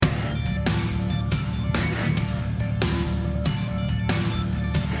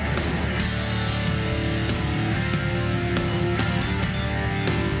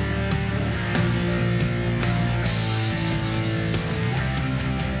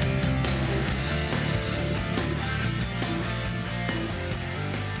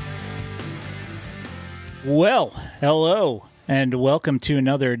Well, hello, and welcome to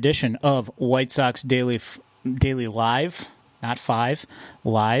another edition of White Sox Daily Live, not 5,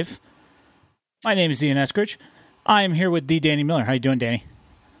 live. My name is Ian Eskridge. I am here with D. Danny Miller. How you doing, Danny?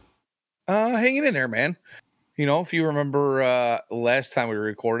 Hanging in there, man. You know, if you remember last time we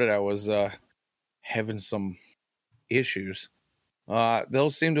recorded, I was having some issues.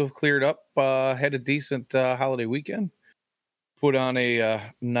 Those seem to have cleared up. Had a decent holiday weekend. Put on a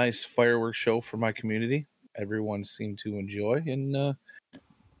nice fireworks show for my community. Everyone seemed to enjoy. And,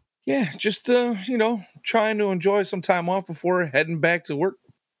 just, trying to enjoy some time off before heading back to work.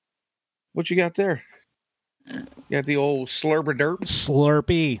 What you got there? You got the old Slurp-a-Derp?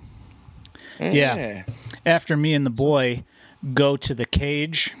 Slurpee. Yeah. After me and the boy go to the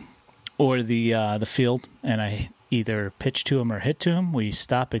cage or the field, and I either pitch to him or hit to him, we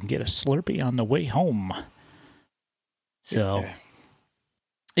stop and get a Slurpee on the way home. So,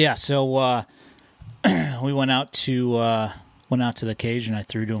 so we went out to the cage, and I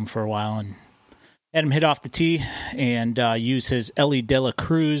threw to him for a while and had him hit off the tee and use his Ellie De La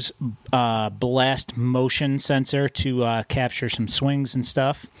Cruz blast motion sensor to capture some swings and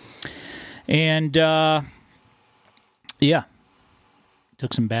stuff. And took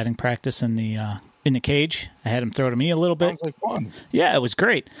some batting practice in the cage. I had him throw to me a little bit. Sounds like fun. Yeah, it was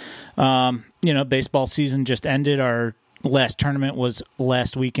great. Baseball season just ended. Our last tournament was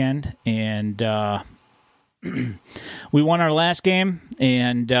last weekend, and we won our last game.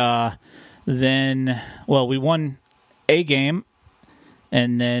 And then we won a game,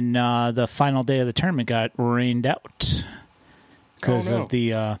 and then the final day of the tournament got rained out because of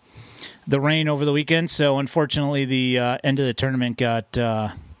the rain over the weekend. So unfortunately, the end of the tournament got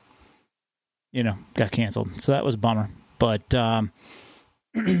canceled. So that was a bummer. But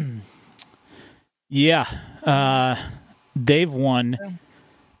they've won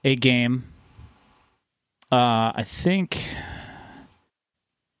a game. I think, if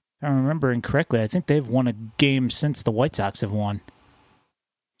I'm remembering correctly, I think they've won a game since the White Sox have won.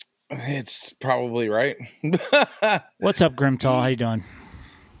 It's probably right. What's up, Grimtall? How you doing?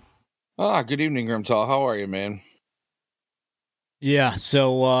 Good evening, Grimtall. How are you, man? Yeah,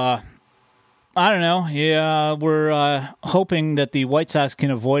 so I don't know. Yeah, we're hoping that the White Sox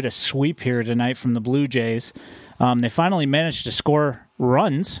can avoid a sweep here tonight from the Blue Jays. They finally managed to score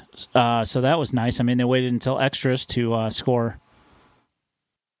runs, so that was nice. I mean, they waited until extras to score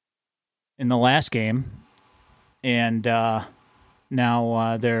in the last game, and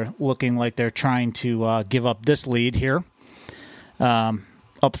now they're looking like they're trying to give up this lead here.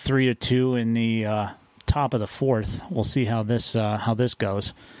 Up 3-2 in the top of the fourth. We'll see how this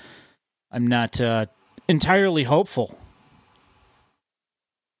goes. I'm not entirely hopeful.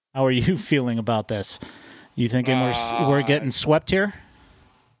 How are you feeling about this? You thinking we're getting swept here?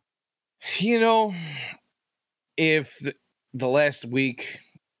 You know, if the last week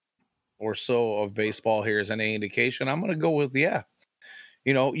or so of baseball here is any indication, I'm going to go with yeah.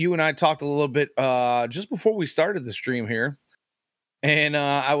 You know, you and I talked a little bit just before we started the stream here. And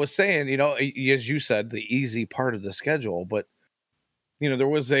I was saying, as you said, the easy part of the schedule, but there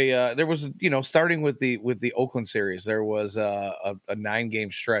was starting with the Oakland series, there was a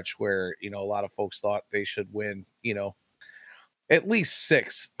 9-game stretch where a lot of folks thought they should win, at least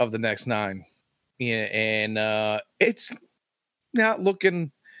 6 of the next 9, and it's not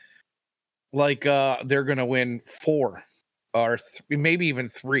looking like they're going to win 4 or maybe even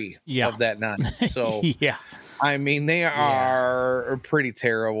 3 of that 9. So yeah. I mean, they are pretty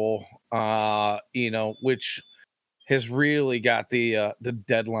terrible, which has really got the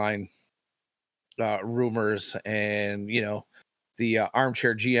deadline rumors and, the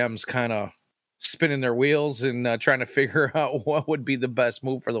armchair GMs kind of spinning their wheels and trying to figure out what would be the best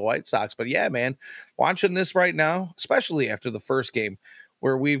move for the White Sox. But yeah, man, watching this right now, especially after the first game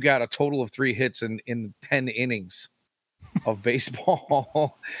where we've got a total of 3 hits in 10 innings of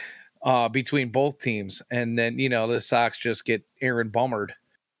baseball. Between both teams, and then the Sox just get Aaron Bummered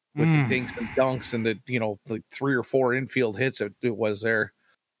with the dinks and dunks and the like 3 or 4 infield hits it was there.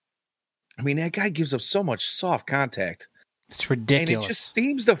 I mean, that guy gives up so much soft contact. It's ridiculous. And it just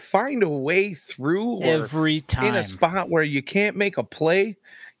seems to find a way through every time in a spot where you can't make a play,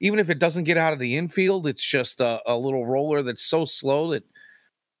 even if it doesn't get out of the infield. It's just a little roller that's so slow that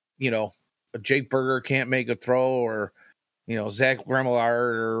a Jake Berger can't make a throw, or Zach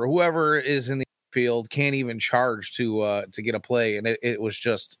Remillard or whoever is in the field can't even charge to get a play. And it was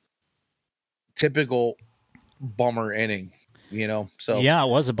just typical bummer inning, So yeah, it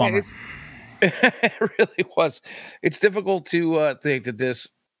was a bummer. It really was. It's difficult to think that this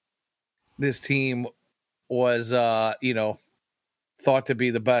team was, thought to be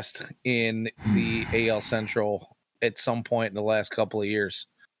the best in the AL Central at some point in the last couple of years.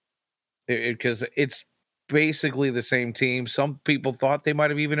 Because it's basically the same team. Some people thought they might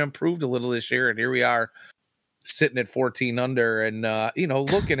have even improved a little this year, and here we are sitting at 14 under and,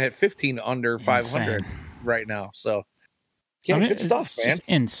 looking at 15 under 500 right now. So, yeah, good stuff, it's man. Just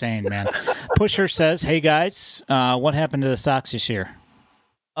insane, man. Pusher says, hey, guys, what happened to the Sox this year?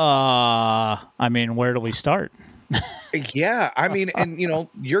 Where do we start? Yeah, and,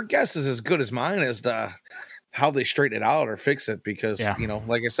 your guess is as good as mine as to how they straighten it out or fix it because,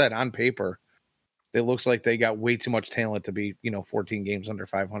 like I said, on paper, it looks like they got way too much talent to be, 14 games under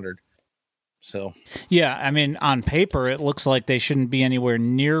 500. So, yeah, on paper, it looks like they shouldn't be anywhere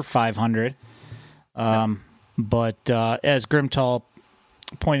near 500. But as Grimtall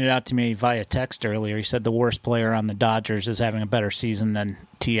pointed out to me via text earlier, he said the worst player on the Dodgers is having a better season than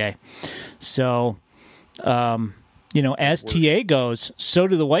TA. So, as TA goes, so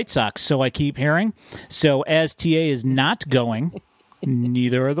do the White Sox. So I keep hearing. So as TA is not going,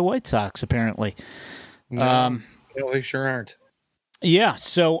 neither are the White Sox, apparently. No, they sure aren't. Yeah,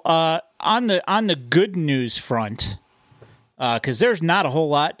 so on the good news front, because there's not a whole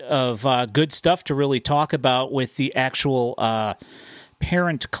lot of good stuff to really talk about with the actual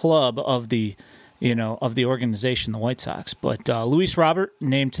parent club of the organization, the White Sox. But Luis Robert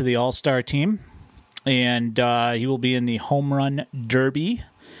named to the All-Star team, and he will be in the home run derby.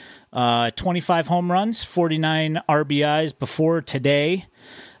 25 home runs, 49 RBIs before today.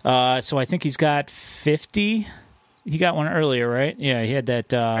 So I think he's got 50. He got one earlier, right? Yeah, he had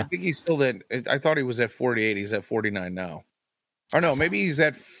that. I think he's still at. I thought he was at 48. He's at 49 now. Or no, maybe he's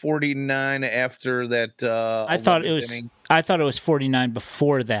at 49 after that. I thought it was 49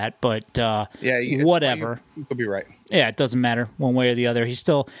 before that, but whatever. You could be right. Yeah, it doesn't matter one way or the other. He's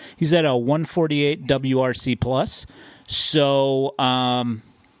at a 148 WRC plus. So,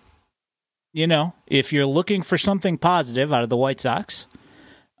 if you're looking for something positive out of the White Sox,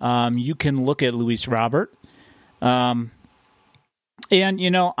 you can look at Luis Robert. And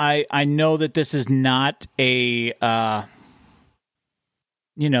I know that this is not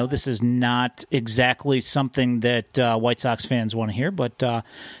this is not exactly something that White Sox fans want to hear, but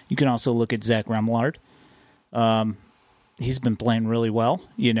you can also look at Zach Remillard. He's been playing really well,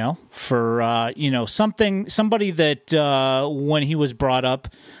 for somebody that when he was brought up,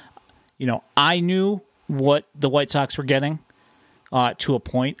 I knew what the White Sox were getting to a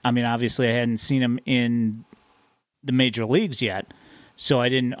point. Obviously I hadn't seen him in the major leagues yet, so I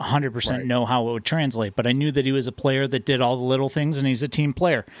didn't 100% know how it would translate, but I knew that he was a player that did all the little things, and he's a team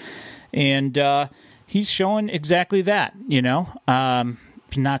player. And he's showing exactly that, He's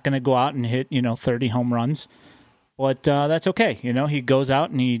not going to go out and hit, 30 home runs, but that's okay. He goes out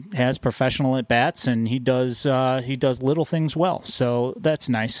and he has professional at-bats, and he does little things well, so that's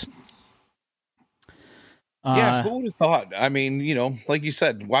nice. Yeah, who would have thought? Like you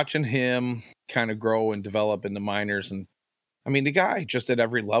said, watching him kind of grow and develop in the minors, and the guy just at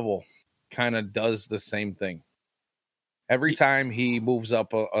every level kind of does the same thing. Every time he moves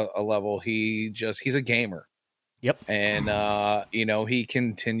up a level, he's a gamer. Yep. And he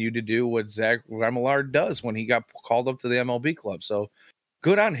continued to do what Zach Remillard does when he got called up to the MLB club. So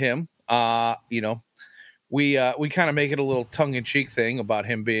good on him. We kind of make it a little tongue-in-cheek thing about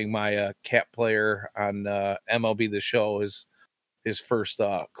him being my cat player on MLB The Show, his first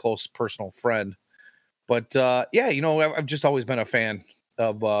close personal friend. But, I've just always been a fan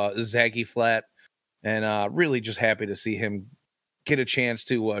of Zaggy Flat, and really just happy to see him get a chance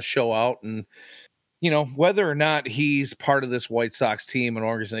to show out. And, whether or not he's part of this White Sox team and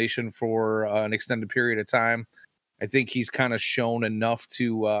organization for an extended period of time, I think he's kind of shown enough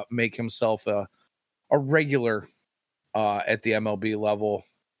to make himself a regular at the MLB level,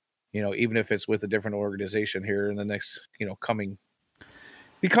 even if it's with a different organization here in the next,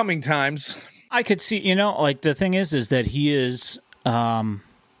 coming times. I could see, the thing is that he is,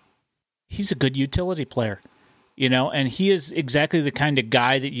 he's a good utility player, and he is exactly the kind of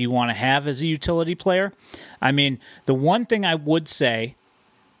guy that you want to have as a utility player. The one thing I would say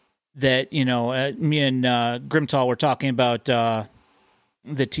that, me and Grimtall were talking about,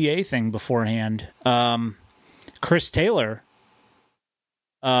 the TA thing beforehand. Chris Taylor,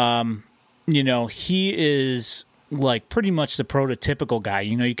 he is like pretty much the prototypical guy.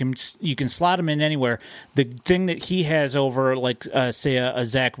 You can slot him in anywhere. The thing that he has over, like, say a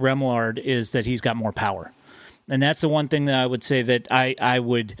Zach Remillard is that he's got more power, and that's the one thing that I would say that I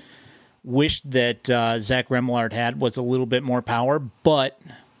would wish that Zach Remillard had was a little bit more power. But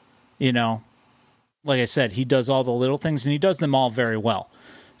like I said, he does all the little things, and he does them all very well.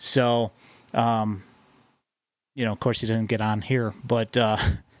 So, of course he doesn't get on here, but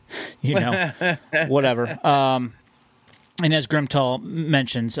whatever. And as Grimtall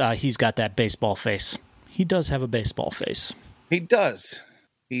mentions, he's got that baseball face. He does have a baseball face. He does.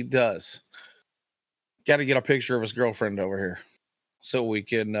 Got to get a picture of his girlfriend over here so we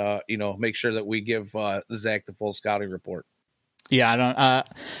can, make sure that we give Zach the full scouting report. Yeah, I don't.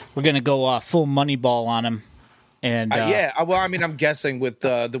 We're gonna go full Moneyball on him, and Well, I mean, I'm guessing with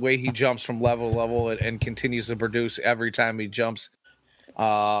the way he jumps from level to level and continues to produce every time he jumps,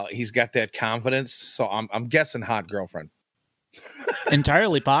 he's got that confidence. So I'm guessing hot girlfriend.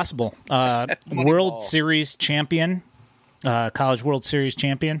 Entirely possible. World Series champion, College World Series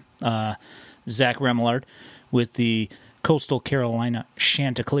champion, Zach Remillard with the Coastal Carolina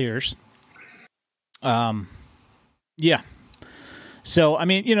Chanticleers. Yeah. So, I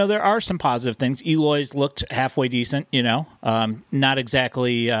mean, there are some positive things. Eloy's looked halfway decent, not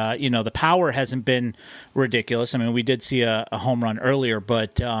exactly, the power hasn't been ridiculous. I mean, we did see a home run earlier,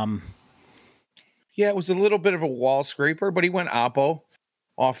 but... yeah, it was a little bit of a wall scraper, but he went oppo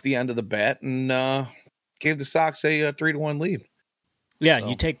off the end of the bat and gave the Sox a 3-1 lead. Yeah, so.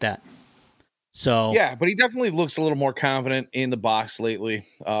 You take that. So yeah, but he definitely looks a little more confident in the box lately,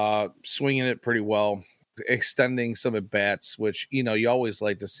 swinging it pretty well, extending some at bats, which you always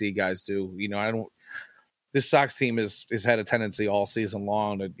like to see guys do. This Sox team has had a tendency all season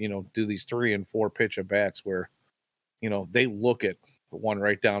long to do these 3 and 4 pitch at bats where they look at the one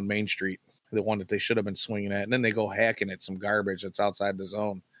right down Main Street, the one that they should have been swinging at, and then they go hacking at some garbage that's outside the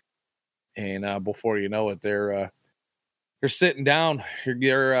zone, and before you know it, they're sitting down.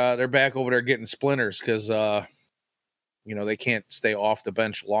 They're back over there getting splinters because they can't stay off the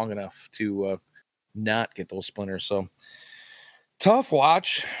bench long enough to not get those splinters. So tough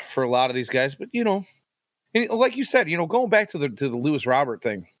watch for a lot of these guys, but and like you said, going back to the Luis Robert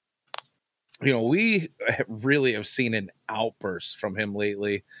thing, we really have seen an outburst from him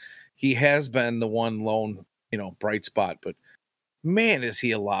lately. He has been the one lone bright spot, but man, is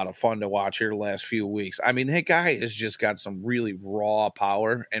he a lot of fun to watch here the last few weeks. I mean, that guy has just got some really raw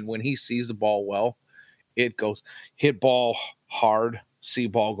power, and when he sees the ball well, it goes hit ball hard, see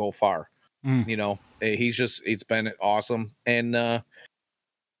ball go far. It's been awesome. And, I'd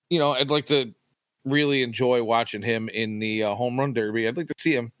like to really enjoy watching him in the home run derby. I'd like to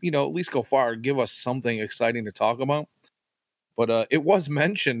see him, at least go far, give us something exciting to talk about. But it was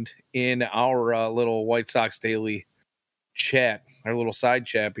mentioned in our little White Sox Daily chat, our little side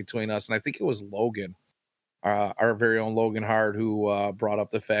chat between us, and I think it was Logan, our very own Logan Hard, who brought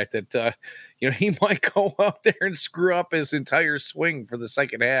up the fact that he might go up there and screw up his entire swing for the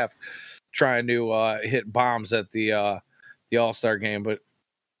second half, trying to hit bombs at the All-Star game. But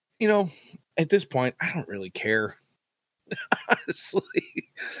at this point, I don't really care.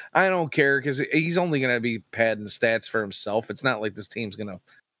 Honestly, I don't care because he's only going to be padding stats for himself. It's not like this team's going to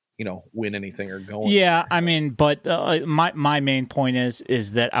win anything or go. Yeah, I mean, but my main point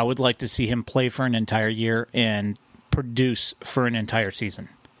is that I would like to see him play for an entire year and produce for an entire season.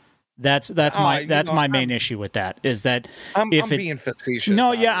 That's my main issue with that is that I'm being facetious.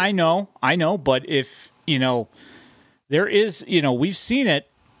 No, yeah, obviously. I know, but if there is, we've seen it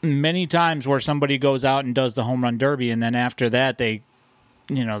many times where somebody goes out and does the home run derby, and then after that they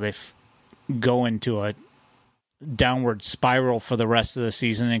go into a downward spiral for the rest of the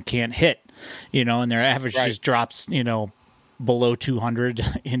season and can't hit, and their average just drops, below 200,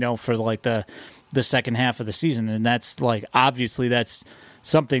 for like the second half of the season. And that's like, obviously that's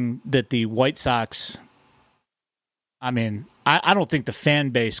something that the White Sox, I mean, I don't think the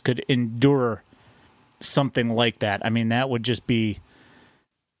fan base could endure something like that. I mean, that would just be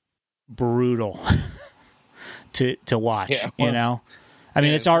brutal to watch, I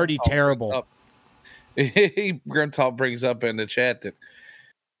mean, it's already terrible. Grimtall brings up in the chat that,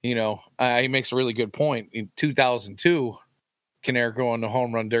 he makes a really good point. In 2002, Konerko on the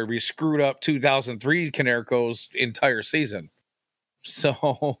home run derby screwed up 2003 Konerko's entire season.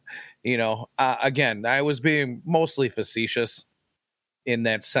 So, again, I was being mostly facetious in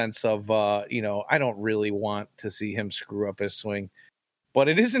that sense of, I don't really want to see him screw up his swing. But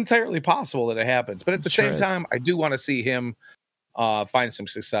it is entirely possible that it happens. But at the same time, I do want to see him find some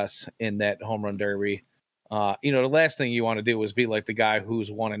success in that home run derby. The last thing you want to do is be like the guy who's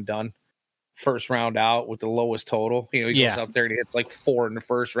one and done, first round out with the lowest total. He goes up there and he hits like 4 in the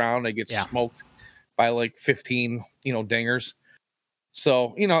first round. They get smoked by like 15, dingers.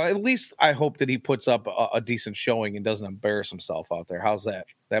 So, at least I hope that he puts up a decent showing and doesn't embarrass himself out there. How's that?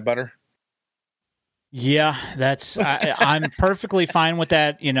 That better? Yeah, that's I'm perfectly fine with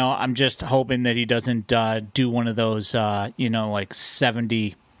that. I'm just hoping that he doesn't do one of those, like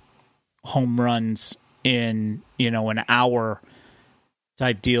 70 home runs in, an hour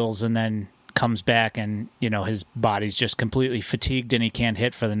type deals, and then comes back and, his body's just completely fatigued and he can't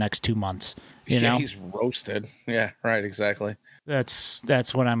hit for the next 2 months. He's roasted. Yeah, right, exactly.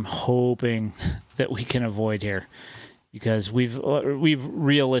 That's what I'm hoping that we can avoid here, because we've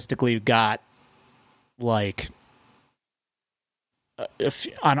realistically got, like,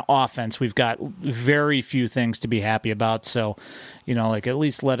 on offense, we've got very few things to be happy about. So, at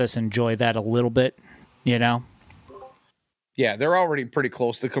least let us enjoy that a little bit, Yeah, they're already pretty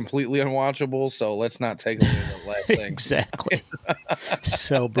close to completely unwatchable, so let's not take away the last thing. Exactly.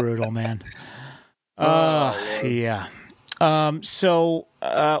 So brutal, man. Yeah. So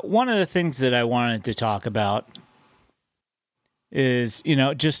one of the things that I wanted to talk about is,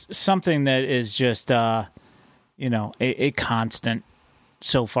 just something that is just, a constant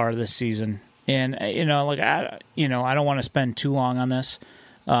so far this season. And, I don't want to spend too long on this,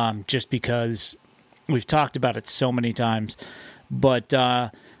 just because we've talked about it so many times. But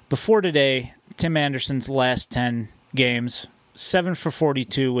before today, Tim Anderson's last 10 games, 7 for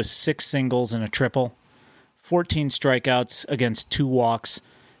 42 with 6 singles and a triple, 14 strikeouts against 2 walks,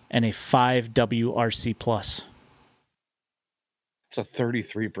 and a 5 WRC plus. It's a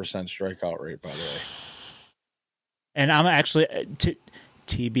 33% strikeout rate, by the way. And I'm actually,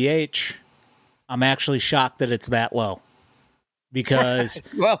 TBH, I'm actually shocked that it's that low. Because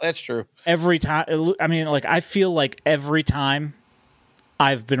well, that's true. Every time, I feel like every time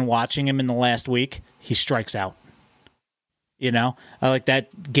I've been watching him in the last week, he strikes out. I like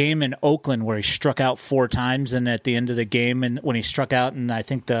that game in Oakland where he struck out 4 times, and at the end of the game, and when he struck out, and I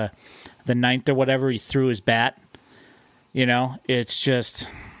think the ninth or whatever, he threw his bat. It's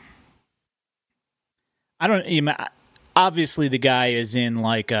just, obviously the guy is in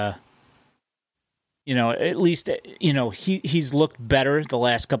like a, at least, he's looked better the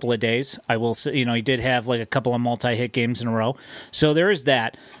last couple of days. I will say, he did have like a couple of multi-hit games in a row. So there is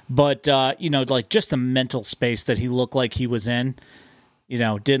that. But, like just the mental space that he looked like he was in,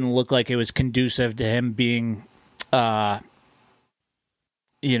 didn't look like it was conducive to him being,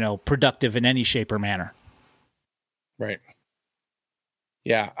 productive in any shape or manner. Right.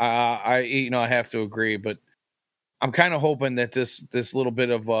 Yeah. I have to agree, but I'm kind of hoping that this little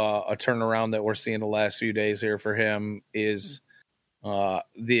bit of a turnaround that we're seeing the last few days here for him is the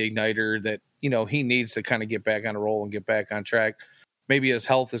igniter that, he needs to kind of get back on a roll and get back on track. Maybe his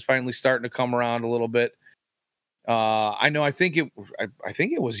health is finally starting to come around a little bit. I think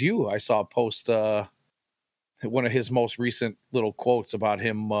it was you. I saw post one of his most recent little quotes about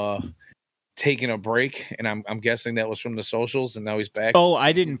him taking a break, and I'm guessing that was from the socials, and now he's back. Oh,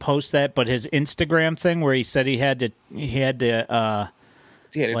 I didn't post that, but his Instagram thing where he said he had to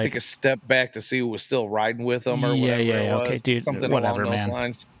take a step back to see who was still riding with him or whatever. Yeah, okay, dude, something whatever, along those man.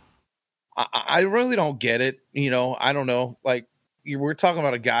 lines. I really don't get it. I don't know. Like, we're talking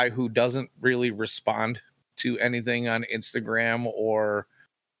about a guy who doesn't really respond to anything on Instagram or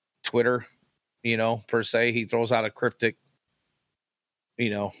Twitter, per se. He throws out a cryptic,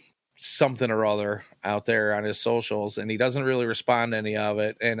 something or other out there on his socials, and he doesn't really respond to any of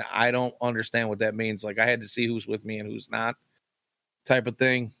it. And I don't understand what that means. Like, I had to see who's with me and who's not, type of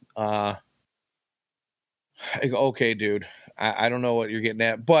thing. I go, okay, dude, I don't know what you're getting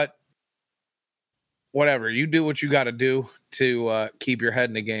at, but whatever, you do what you got to do to keep your head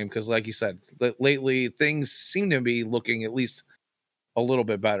in the game. Because like you said, lately things seem to be looking at least a little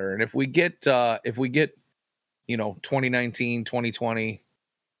bit better. And if we get 2019, 2020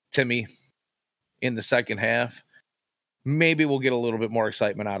 Timmy in the second half, maybe we'll get a little bit more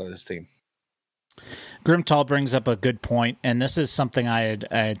excitement out of this team. Grimtall brings up a good point, and this is something I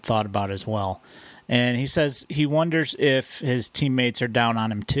had thought about as well. And he says he wonders if his teammates are down on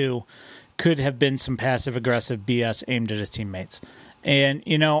him too. Could have been some passive-aggressive BS aimed at his teammates. And,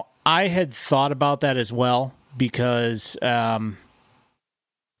 I had thought about that as well because, at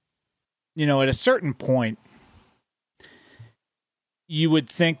a certain point, you would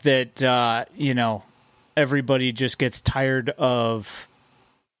think that, everybody just gets tired of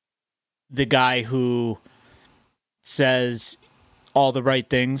the guy who says all the right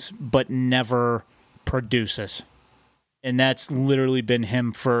things but never produces. And that's literally been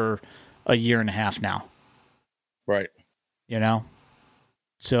him for a year and a half now. Right.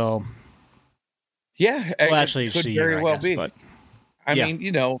 So. Yeah. Well, actually, it's a year, I guess, be. But. I mean,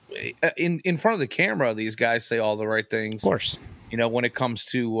 in front of the camera, these guys say all the right things. Of course. When it comes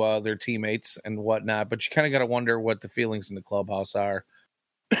to their teammates and whatnot. But you kind of got to wonder what the feelings in the clubhouse are.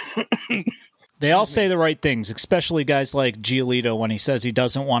 They all say the right things, especially guys like Giolito when he says he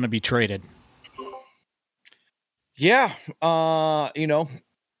doesn't want to be traded. Yeah.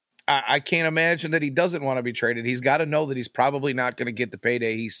 I can't imagine that he doesn't want to be traded. He's got to know that he's probably not going to get the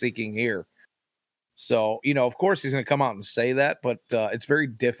payday he's seeking here. So, of course he's going to come out and say that, but it's very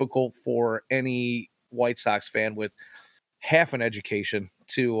difficult for any White Sox fan with half an education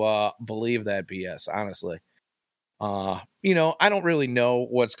to believe that BS, honestly. I don't really know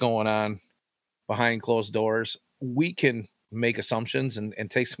what's going on behind closed doors. We can make assumptions and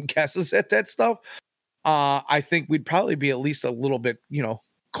take some guesses at that stuff. I think we'd probably be at least a little bit,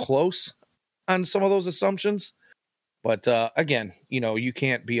 close on some of those assumptions. But again, you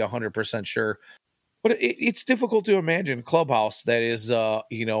can't be 100% sure. But it's difficult to imagine a clubhouse that is,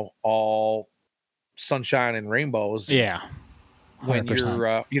 all sunshine and rainbows. Yeah. 100%. When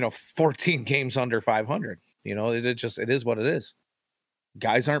you're, 14 games under 500. It is what it is.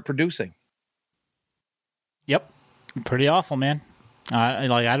 Guys aren't producing. Yep. Pretty awful, man. I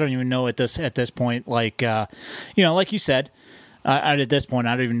don't even know at this point, like you said, at this point,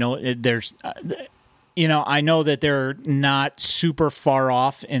 I don't even know there's, I know that they're not super far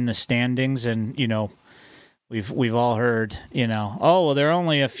off in the standings, and we've all heard, they're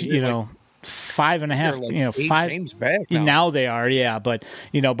only a few, 5.5, 5 games back now they are, yeah, but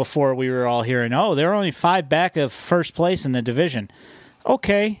before we were all hearing, they're only 5 back of first place in the division.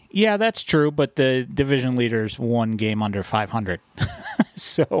 Okay, yeah, that's true, but the division leader's 1 game under 500.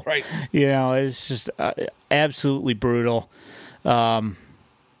 So, right. It's just absolutely brutal. Whatever,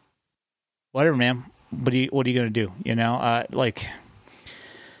 man. What are you going to do?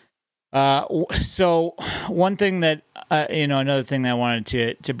 So one thing that, another thing that I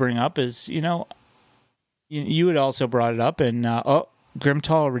wanted to bring up is, you had also brought it up, and,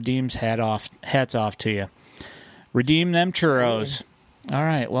 Grimtall redeems hats off to you. Redeem them churros. All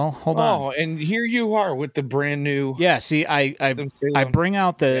right, well, hold on. Oh, and here you are with the brand new. Yeah, see, I bring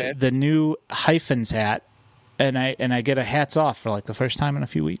out the new hyphens hat, and I get a hats off for like the first time in a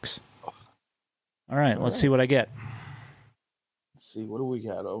few weeks. All right, let's see what I get. Let's see, what do we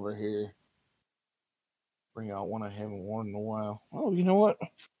got over here? Bring out one I haven't worn in a while. Oh, you know what?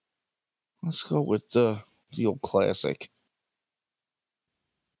 Let's go with the old classic.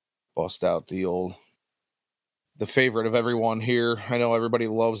 Bust out the favorite of everyone here. I know everybody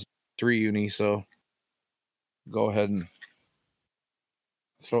loves 3 uni, so go ahead and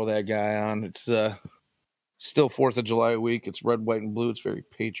throw that guy on. It's still 4th of July week. It's red, white, and blue. It's very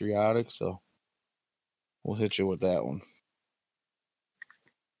patriotic, so we'll hit you with that one.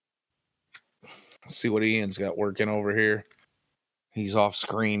 Let's see what Ian's got working over here. He's off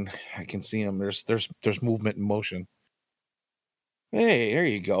screen. I can see him. There's movement and motion. Hey, there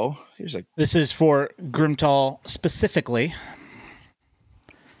you go. This is for Grimtall specifically.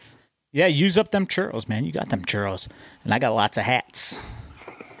 Yeah, use up them churros, man. You got them churros. And I got lots of hats.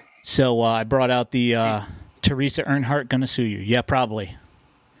 So I brought out the Teresa Earnhardt gonna sue you. Yeah, probably.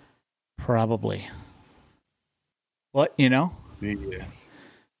 What, Yeah.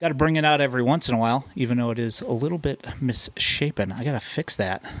 Got to bring it out every once in a while, even though it is a little bit misshapen. I got to fix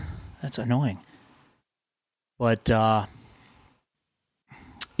that. That's annoying. But,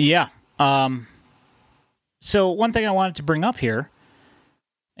 yeah. So one thing I wanted to bring up here,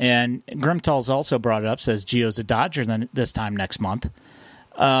 and Grimtall's also brought it up, says Gio's a Dodger this time next month.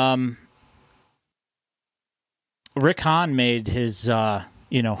 Rick Hahn made his,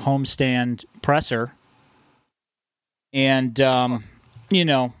 homestand presser. And,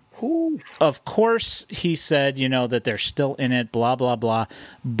 of course he said, that they're still in it, blah, blah, blah.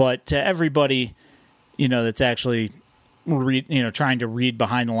 But to everybody, that's actually trying to read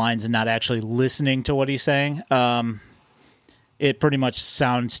behind the lines and not actually listening to what he's saying, it pretty much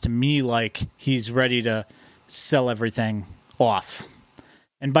sounds to me like he's ready to sell everything off.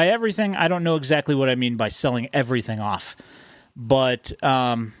 And by everything, I don't know exactly what I mean by selling everything off. But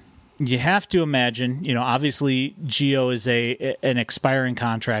you have to imagine, obviously Gio is an expiring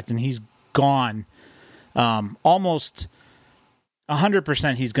contract, and he's gone. Almost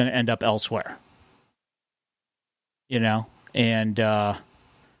 100% he's going to end up elsewhere. And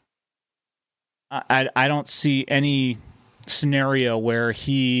I don't see any scenario where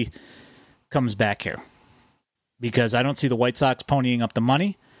he comes back here, because I don't see the White Sox ponying up the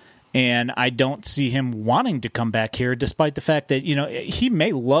money, and I don't see him wanting to come back here, despite the fact that, he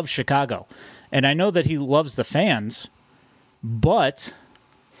may love Chicago, and I know that he loves the fans, but,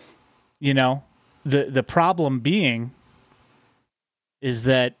 the problem being is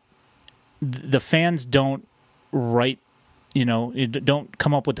that the fans don't don't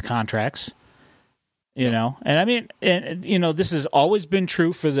come up with the contracts, and I mean, this has always been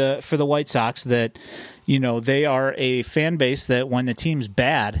true for the White Sox, that, they are a fan base that when the team's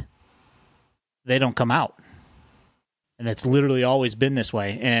bad, they don't come out. And it's literally always been this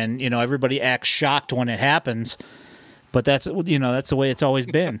way. And, everybody acts shocked when it happens, but that's the way it's always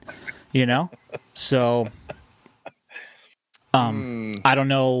been, So, I don't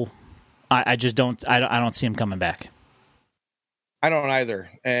know. I just don't, I don't see him coming back. I don't either.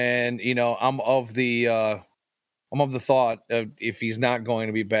 And, I'm of the thought of if he's not going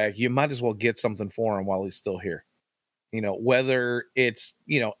to be back, you might as well get something for him while he's still here. Whether it's,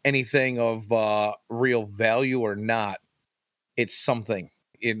 anything of real value or not, it's something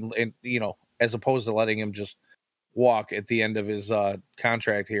as opposed to letting him just walk at the end of his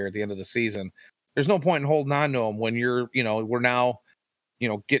contract here at the end of the season. There's no point in holding on to him when you're, we're now,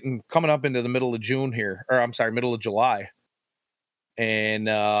 coming up into the middle of June here, or I'm sorry, middle of July. And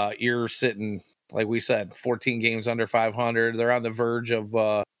you're sitting, like we said, 14 games under 500. They're on the verge of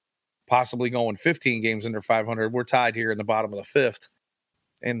possibly going 15 games under 500. We're tied here in the bottom of the fifth.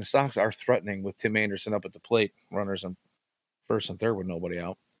 And the Sox are threatening with Tim Anderson up at the plate, runners in first and third with nobody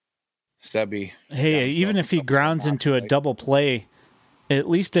out. Sebi. Hey, even if he grounds into a double play, at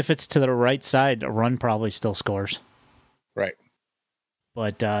least if it's to the right side, a run probably still scores. Right.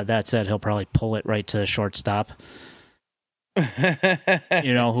 But that said, he'll probably pull it right to the shortstop. Who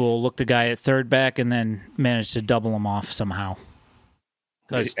will look the guy at third back and then manage to double him off somehow.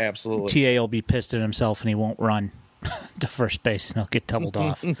 Because absolutely, TA will be pissed at himself and he won't run to first base and he'll get doubled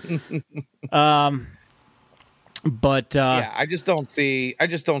off. But I just don't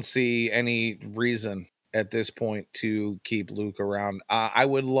see any reason at this point to keep Luke around. I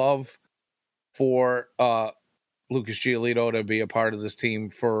would love for Lucas Giolito to be a part of this team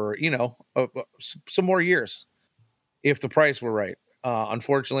for some more years if the price were right.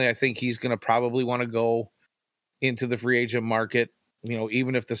 Unfortunately, I think he's going to probably want to go into the free agent market.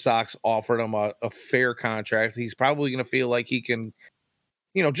 Even if the Sox offered him a fair contract, he's probably going to feel like he can,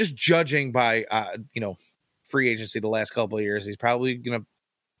 just judging by free agency the last couple of years, he's probably going to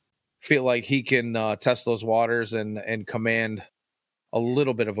feel like he can test those waters and command a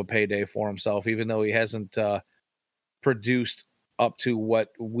little bit of a payday for himself, even though he hasn't produced up to what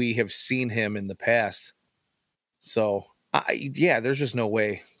we have seen him in the past. So, there's just no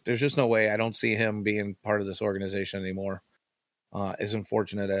way. I don't see him being part of this organization anymore, as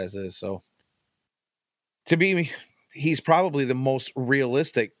unfortunate as is. So, to me, he's probably the most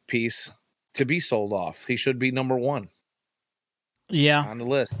realistic piece to be sold off. He should be number one. Yeah. On the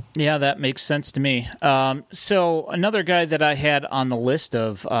list. Yeah, that makes sense to me. So another guy that I had on the list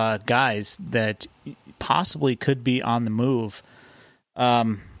of guys that possibly could be on the move,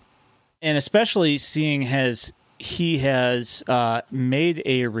 and especially seeing he has made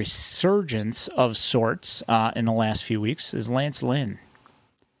a resurgence of sorts in the last few weeks, is Lance Lynn.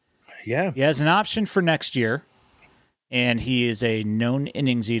 Yeah. He has an option for next year, and he is a known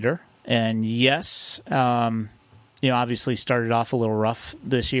innings eater. And yes, obviously started off a little rough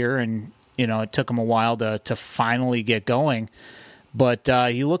this year, and it took him a while to finally get going. But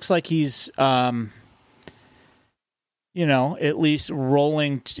he looks like he's at least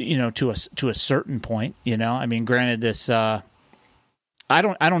rolling to a certain point. I mean, granted, this I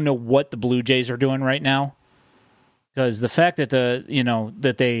don't know what the Blue Jays are doing right now, because the fact that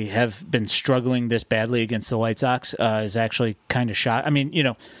that they have been struggling this badly against the White Sox is actually kind of shocking. I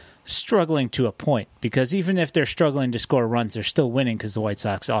mean, struggling to a point, because even if they're struggling to score runs, they're still winning because the White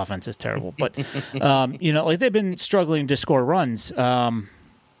Sox offense is terrible. But they've been struggling to score runs, but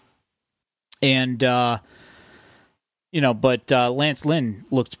Lance Lynn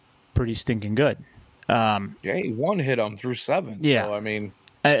looked pretty stinking good. He one hit him through 7. Yeah, so I mean,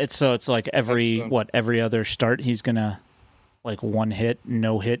 it's like every other start he's gonna like one hit,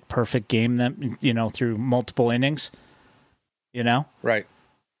 no hit, perfect game them through multiple innings. Right.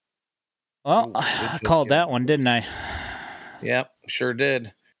 Well, I called that one, didn't I? Yep, sure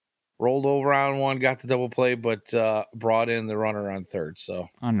did. Rolled over on one, got the double play, but brought in the runner on third. So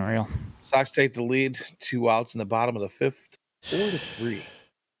unreal. Sox take the lead, 2 outs in the bottom of the fifth, 4-3.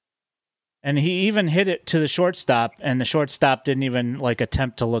 And he even hit it to the shortstop, and the shortstop didn't even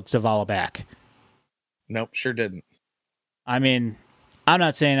attempt to look Zavala back. Nope, sure didn't. I mean, I'm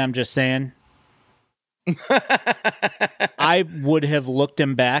not saying, I'm just saying. I would have looked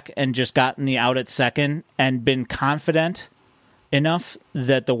him back and just gotten the out at second and been confident enough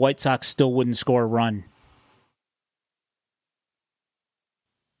that the White Sox still wouldn't score a run.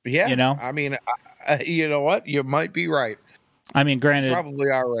 Yeah, I mean, you know what? You might be right. I mean, granted, you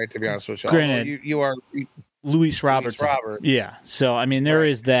probably are right, to be honest with you. Granted, you are Luis Robertson. Yeah, so I mean, there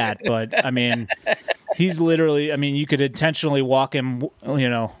is that, but I mean, he's literally. I mean, you could intentionally walk him,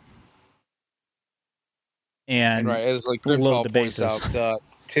 and right, as load the bases. Out,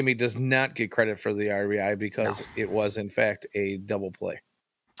 Timmy does not get credit for the RBI because it was in fact a double play.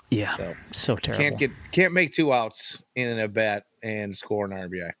 Yeah, so terrible. Can't make 2 outs in an at bat and score an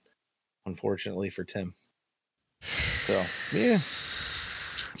RBI. Unfortunately for Tim. So yeah,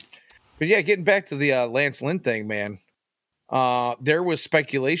 but yeah, getting back to the Lance Lynn thing, man. There was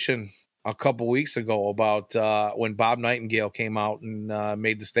speculation a couple weeks ago about when Bob Nightingale came out and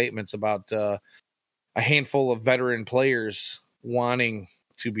made the statements about a handful of veteran players wanting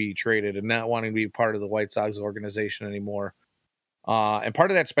to be traded and not wanting to be part of the White Sox organization anymore. And part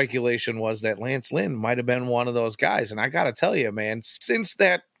of that speculation was that Lance Lynn might have been one of those guys. And I got to tell you, man, since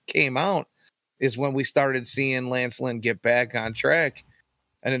that came out is when we started seeing Lance Lynn get back on track.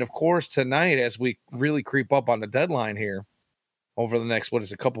 And then, of course, tonight, as we really creep up on the deadline here over the next,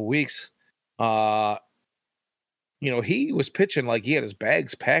 a couple weeks, he was pitching like he had his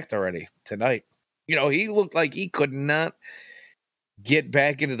bags packed already tonight. He looked like he could not get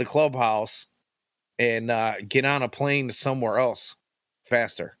back into the clubhouse and get on a plane somewhere else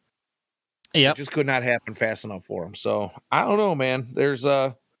faster. Yep. It just could not happen fast enough for him. So I don't know, man. There's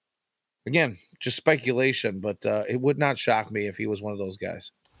again, just speculation, but it would not shock me if he was one of those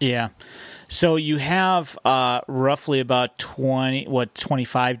guys. Yeah. So you have roughly about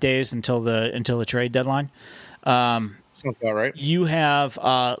 25 days until the trade deadline. Sounds about right. You have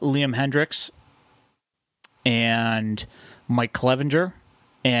Liam Hendricks and Mike Clevenger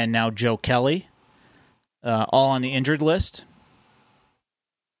and now Joe Kelly all on the injured list.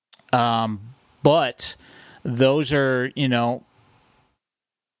 But those are,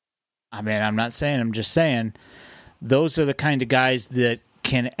 I'm not saying, I'm just saying those are the kind of guys that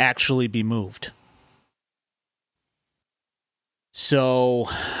can actually be moved. So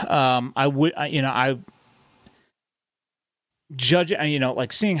I judge,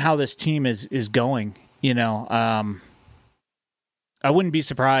 like seeing how this team is going, I wouldn't be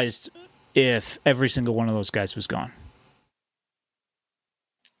surprised if every single one of those guys was gone.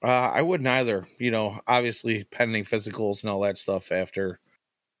 I wouldn't either, obviously pending physicals and all that stuff after,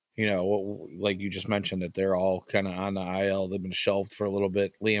 like you just mentioned, that they're all kind of on the IL. They've been shelved for a little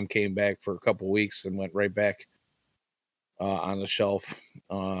bit. Liam came back for a couple weeks and went right back on the shelf.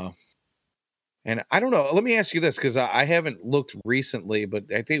 And I don't know. Let me ask you this, because I haven't looked recently, but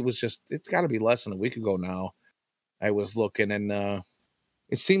I think it's got to be less than a week ago now. I was looking, and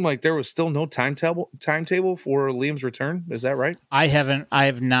it seemed like there was still no timetable for Liam's return. Is that right? I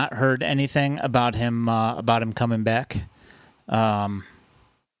have not heard anything about him coming back.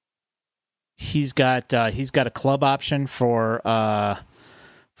 He's got a club option for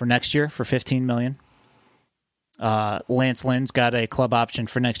next year for $15 million. Lance Lynn's got a club option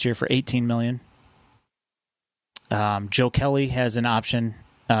for next year for $18 million. Joe Kelly has an option,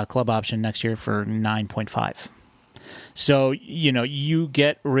 club option next year for $9.5. So, you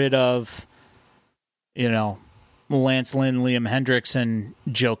get rid of, Lance Lynn, Liam Hendricks, and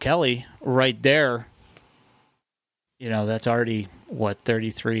Joe Kelly right there. That's already,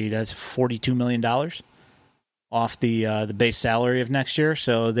 33, that's $42 million off the base salary of next year.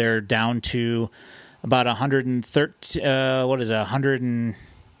 So they're down to about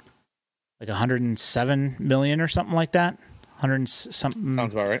 107 million or something like that. 100 something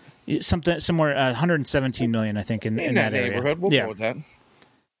sounds about right. Something somewhere 117 million, I think, in that neighborhood. area. We'll go with that.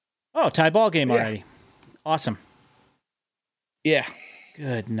 Oh, tie ball game already. Awesome. Yeah.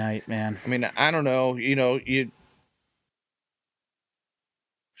 Good night, man. I mean, I don't know.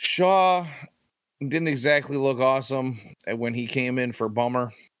 Shaw didn't exactly look awesome when he came in for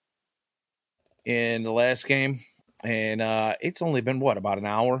Bummer in the last game. And it's only been, about an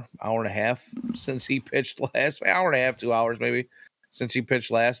hour and a half since he pitched last. Hour and a half, 2 hours maybe, since he pitched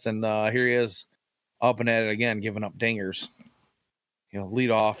last. And here he is up and at it again, giving up dingers.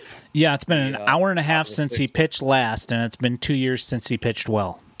 Lead off. Yeah, it's been an hour and a half since he pitched last, and it's been 2 years since he pitched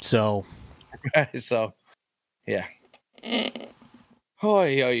well. So, yeah.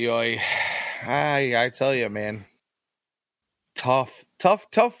 Oy. I tell you, man. Tough.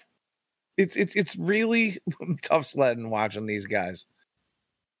 It's really tough sledding watching these guys.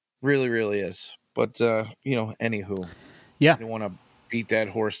 Really, really is. But anywho, yeah, I don't want to beat that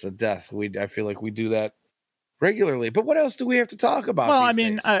horse to death. I feel like we do that regularly. But what else do we have to talk about? Well, I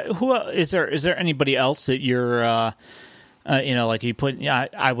mean, who is there? Is there anybody else that you're, like you put?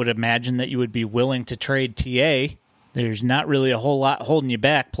 I would imagine that you would be willing to trade TA. There's not really a whole lot holding you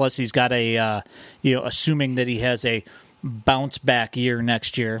back. Plus, he's got a, assuming that he has a bounce back year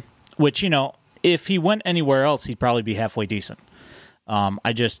next year. Which, if he went anywhere else, he'd probably be halfway decent.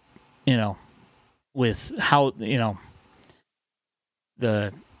 I just, with how,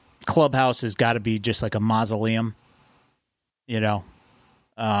 the clubhouse has got to be just like a mausoleum,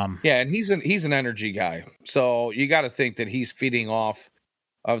 Yeah, and he's an energy guy, so you got to think that he's feeding off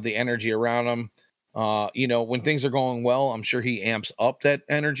of the energy around him. When things are going well, I'm sure he amps up that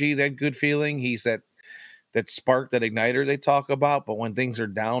energy, that good feeling. He's that spark, that igniter they talk about. But when things are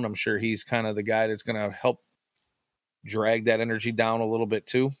down, I'm sure he's kind of the guy that's going to help drag that energy down a little bit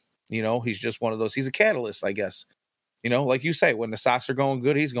too. He's just one of those. He's a catalyst, I guess. Like you say, when the Sox are going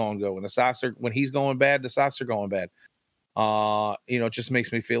good, he's going good. When he's going bad, the Sox are going bad. It just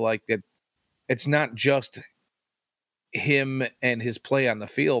makes me feel like that it's not just him and his play on the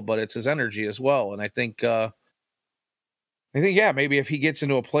field, but it's his energy as well. And I think, yeah, maybe if he gets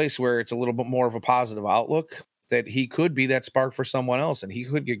into a place where it's a little bit more of a positive outlook, that he could be that spark for someone else and he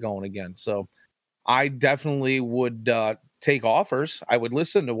could get going again. So I definitely would take offers. I would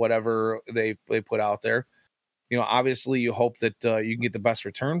listen to whatever they put out there. Obviously you hope that you can get the best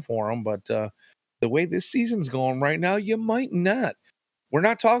return for him, but the way this season's going right now, you might not. We're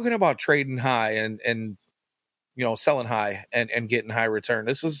not talking about trading high and selling high and getting high return.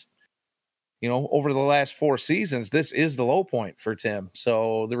 This is, over the last 4 seasons, this is the low point for Tim.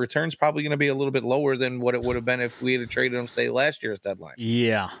 So the return's probably going to be a little bit lower than what it would have been if we had traded him, say, last year's deadline.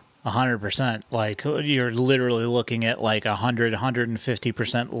 Yeah, 100%. Like, you're literally looking at like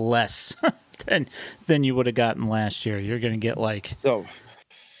 150% less than you would have gotten last year. You're going to get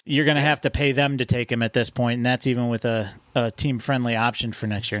you're going to have to pay them to take him at this point, and that's even with a team-friendly option for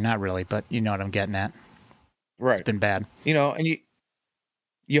next year. Not really, but you know what I'm getting at. Right. It's been bad. And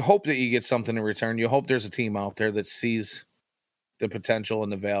you hope that you get something in return. You hope there's a team out there that sees the potential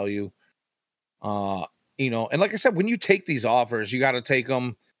and the value. And like I said, when you take these offers, you got to take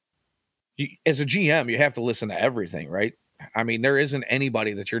them. As a GM, you have to listen to everything, right? I mean, there isn't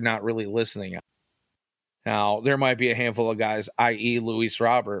anybody that you're not really listening at. Now, there might be a handful of guys, i.e. Luis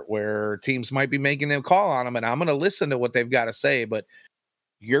Robert, where teams might be making a call on him, and I'm going to listen to what they've got to say, but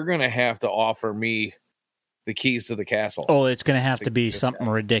you're going to have to offer me the keys to the castle. Oh, it's going to have to be something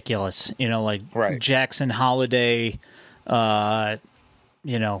ridiculous, like right. Jackson Holiday, plus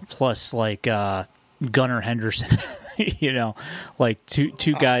like Gunnar Henderson, like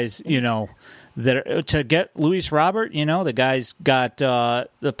two guys, that are, to get Luis Robert, the guy's got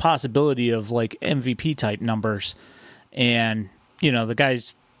the possibility of like MVP type numbers, and the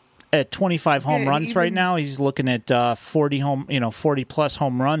guy's at 25 home runs right now. He's looking at 40 plus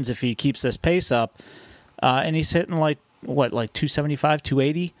home runs if he keeps this pace up, and he's hitting like 275,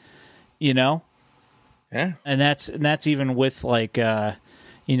 280, Yeah, and that's even with like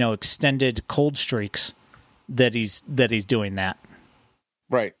extended cold streaks that he's doing that.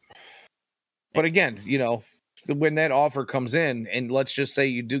 Right. But again, when that offer comes in, and let's just say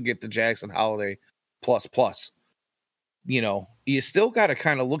you do get the Jackson Holiday plus, you still got to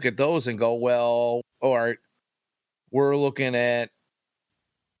kind of look at those and go, well, all right, we're looking at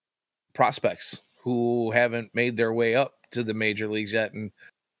prospects who haven't made their way up to the major leagues yet. And,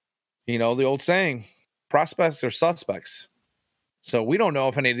 the old saying, prospects are suspects. So we don't know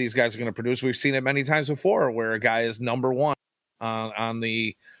if any of these guys are going to produce. We've seen it many times before where a guy is number one on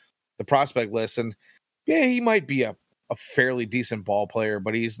the prospect list, and yeah, he might be a fairly decent ball player,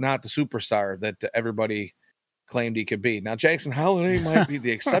 but he's not the superstar that everybody claimed he could be. Now, Jackson Holiday might be the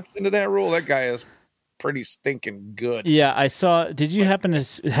exception to that rule. That guy is pretty stinking good. Yeah, I saw. Did you happen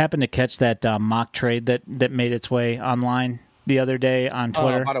to catch that mock trade that made its way online the other day on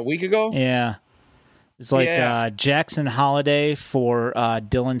Twitter? About a week ago? Yeah. It's like Jackson Holiday for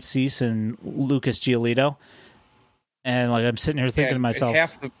Dylan Cease and Lucas Giolito. And like I'm sitting here thinking to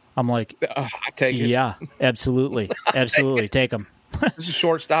myself, I'm like, I take it. Yeah, absolutely. Absolutely. Take him. This is a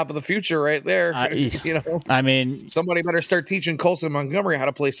shortstop of the future right there. I mean, somebody better start teaching Colson Montgomery how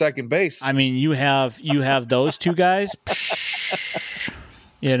to play second base. I mean, you have those two guys, plus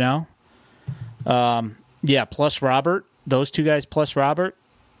Robert, those two guys plus Robert.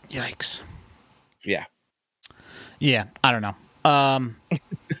 Yikes. Yeah. Yeah. I don't know.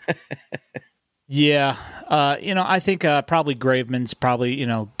 Yeah. I think probably Graveman's probably,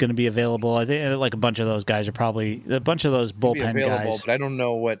 going to be available. I think like a bunch of those guys are probably a bunch of those bullpen guys. But I don't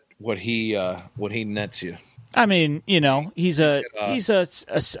know what he nets you. I mean, he's a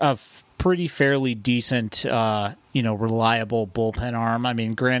pretty fairly decent, reliable bullpen arm. I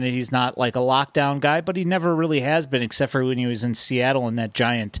mean, granted, he's not like a lockdown guy, but he never really has been, except for when he was in Seattle in that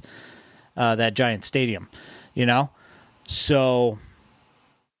giant stadium, So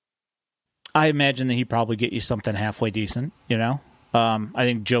I imagine that he'd probably get you something halfway decent, I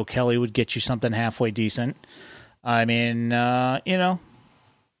think Joe Kelly would get you something halfway decent. I mean,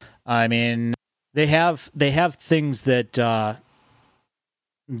 they have things that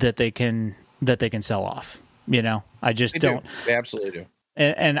they can sell off. I just don't. They absolutely do.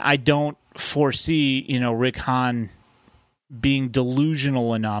 and I don't foresee, Rick Hahn being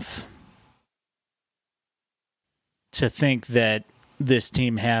delusional enough to think that this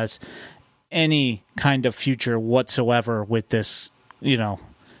team has any kind of future whatsoever with this,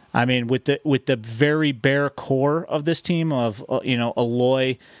 I mean, with the very bare core of this team of,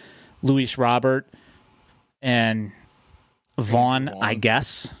 Eloy, Luis Robert, and Vaughn, I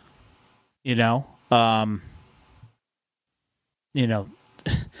guess, with you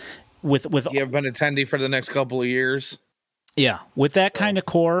have been attending for the next couple of years. Yeah, with that kind of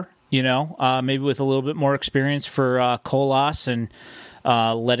core, maybe with a little bit more experience for Colas and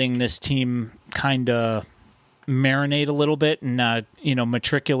letting this team kind of marinate a little bit and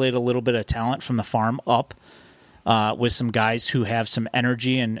matriculate a little bit of talent from the farm up with some guys who have some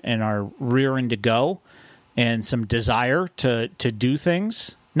energy and are rearing to go and some desire to do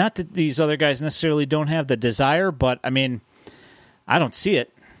things. Not that these other guys necessarily don't have the desire, but I mean, I don't see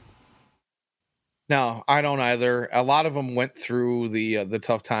it. No, I don't either. A lot of them went through the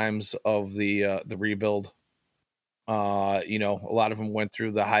tough times of the rebuild. A lot of them went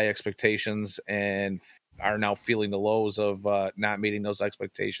through the high expectations and are now feeling the lows of not meeting those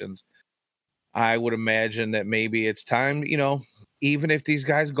expectations. I would imagine that maybe it's time, even if these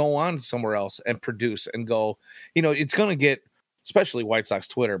guys go on somewhere else and produce and go, it's going to get, especially White Sox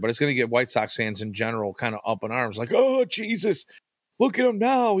Twitter, but it's going to get White Sox fans in general kind of up in arms like, oh, Jesus, look at him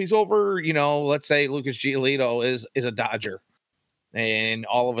now. He's over, let's say Lucas Giolito is a Dodger. And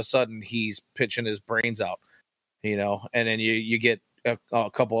all of a sudden he's pitching his brains out, and then you get a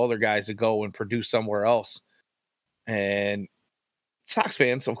couple other guys that go and produce somewhere else. And Sox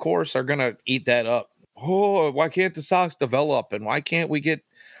fans, of course, are going to eat that up. Oh, why can't the Sox develop? And why can't we get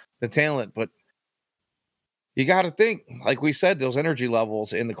the talent? But you got to think, like we said, those energy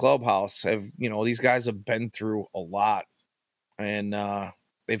levels in the clubhouse have, these guys have been through a lot. And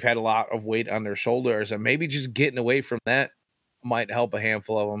they've had a lot of weight on their shoulders. And maybe just getting away from that might help a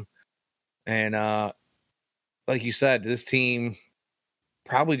handful of them. And like you said, this team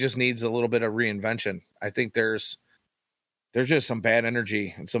probably just needs a little bit of reinvention. I think there's just some bad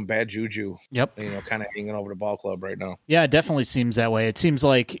energy and some bad juju. Yep. Kind of hanging over the ball club right now. Yeah, it definitely seems that way. It seems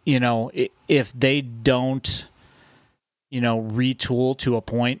like, if they don't, retool to a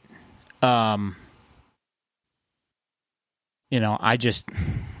point, I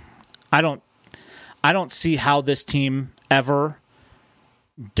don't see how this team ever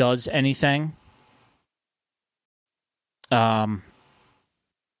does anything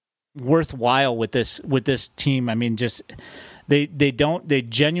worthwhile with this team. I mean, just they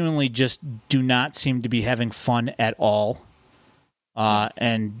genuinely just do not seem to be having fun at all,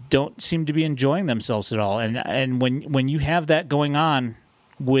 and don't seem to be enjoying themselves at all. And when you have that going on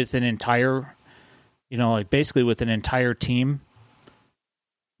with an entire, basically with an entire team,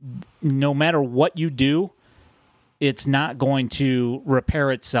 no matter what you do, it's not going to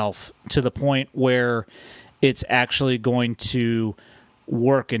repair itself to the point where it's actually going to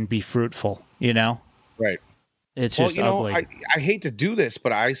work and be fruitful, Right. It's just ugly. I hate to do this,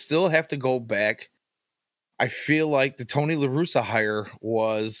 but I still have to go back. I feel like the Tony La Russa hire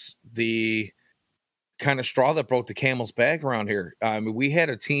was the kind of straw that broke the camel's back around here. I mean, we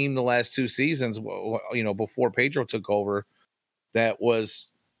had a team the last two seasons, before Pedro took over, that was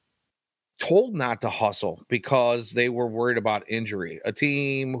told not to hustle because they were worried about injury. A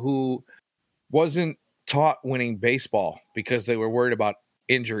team who wasn't taught winning baseball because they were worried about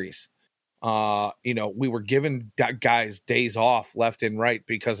injuries. We were giving guys days off left and right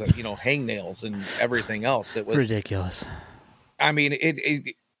because of, hangnails and everything else. It was ridiculous. I mean,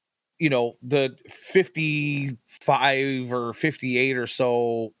 the 55 or 58 or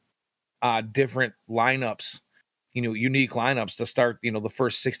so different lineups, unique lineups to start, the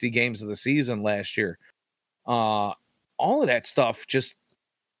first 60 games of the season last year. All of that stuff, just,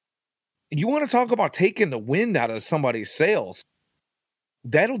 you want to talk about taking the wind out of somebody's sails.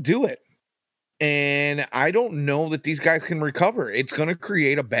 That'll do it. And I don't know that these guys can recover. It's going to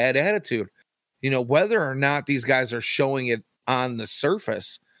create a bad attitude. Whether or not these guys are showing it on the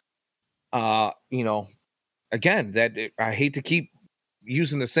surface, again, I hate to keep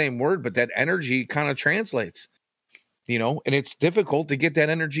using the same word, but that energy kind of translates, and it's difficult to get that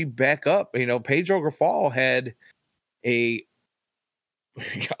energy back up. Pedro Grifol had a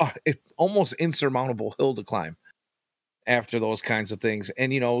almost insurmountable hill to climb after those kinds of things.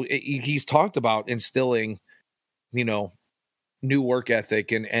 And, he's talked about instilling, new work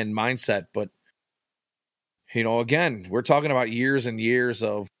ethic and mindset. But, again, we're talking about years and years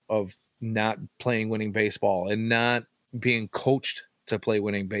of not playing winning baseball and not being coached to play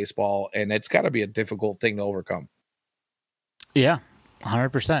winning baseball. And it's got to be a difficult thing to overcome. Yeah.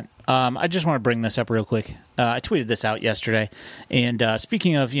 100%. I just want to bring this up real quick. I tweeted this out yesterday. And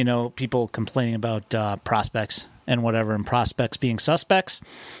speaking of, people complaining about prospects and whatever, and prospects being suspects,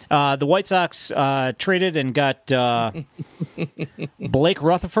 the White Sox traded and got Blake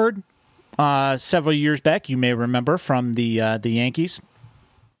Rutherford several years back. You may remember from the Yankees.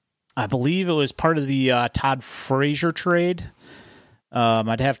 I believe it was part of the Todd Frazier trade.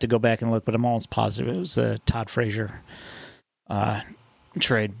 I'd have to go back and look, but I'm almost positive it was a Todd Frazier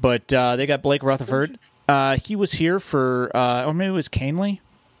trade. But they got Blake Rutherford. He was here for, or maybe it was Canely.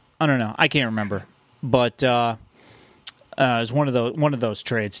 I don't know. I can't remember. But it was one of those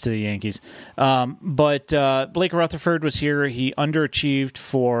trades to the Yankees. But Blake Rutherford was here. He underachieved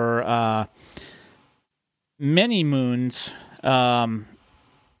for many moons.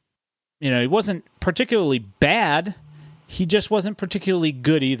 He wasn't particularly bad. He just wasn't particularly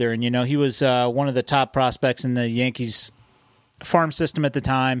good either. And, he was one of the top prospects in the Yankees farm system at the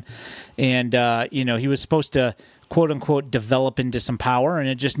time. And, he was supposed to, quote unquote, develop into some power, and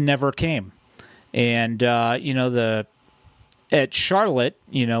it just never came. And, at Charlotte,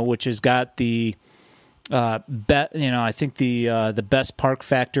 which has got the, I think the best park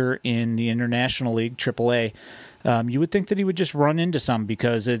factor in the International League, AAA, you would think that he would just run into some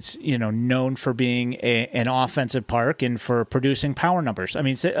because it's, known for being an offensive park and for producing power numbers. I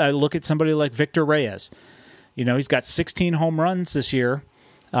mean, look at somebody like Victor Reyes. He's got 16 home runs this year,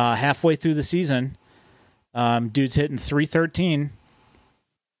 halfway through the season. Dude's hitting .313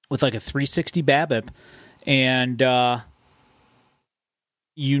 with like a .360 BABIP. And, that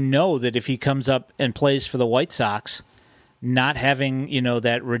if he comes up and plays for the White Sox, not having,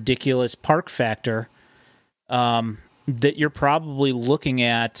 that ridiculous park factor, that you're probably looking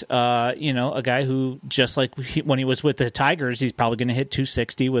at, a guy who, just like when he was with the Tigers, he's probably going to hit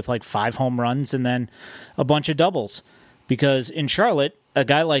 .260 with like 5 home runs and then a bunch of doubles. Because in Charlotte, a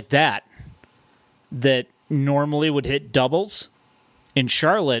guy like that normally would hit doubles, in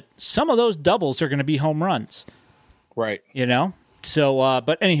Charlotte, some of those doubles are going to be home runs. Right. So,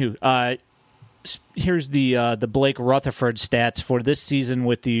 but anywho, here's the Blake Rutherford stats for this season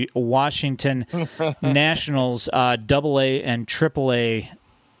with the Washington Nationals AA and AAA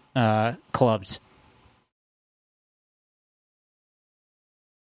clubs.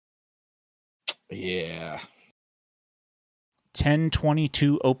 Yeah.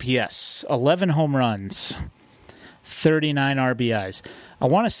 1022 OPS, 11 home runs, 39 RBIs. I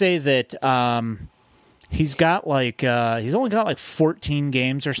want to say that he's only got like 14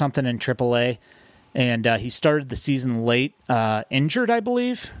 games or something in AAA, and he started the season late, injured, I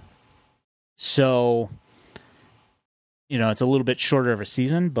believe. So, it's a little bit shorter of a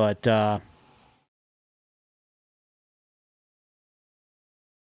season, but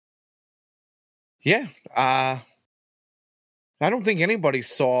yeah. I don't think anybody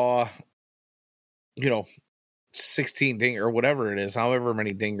saw, 16 ding or whatever it is, however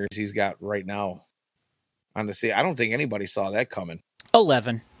many dingers he's got right now on the sea. I don't think anybody saw that coming.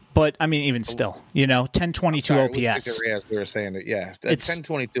 11, but I mean, even still, 1022 OPS. We were saying it, yeah.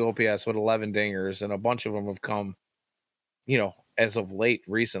 1022 OPS with 11 dingers, and a bunch of them have come, as of late,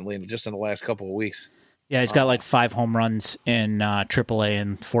 recently, just in the last couple of weeks. Yeah, he's got like 5 home runs in AAA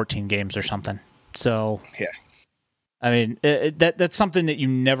in 14 games or something. So, yeah. I mean, that's something that you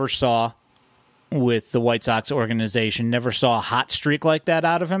never saw with the White Sox organization. Never saw a hot streak like that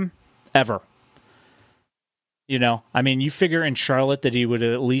out of him, ever. I mean, you figure in Charlotte that he would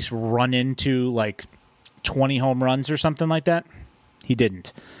at least run into like 20 home runs or something like that. He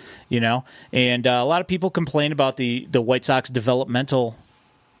didn't, And a lot of people complain about the White Sox developmental,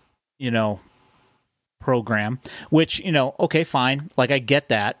 program, which, okay, fine. Like, I get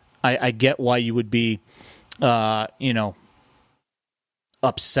that. I get why you would be upset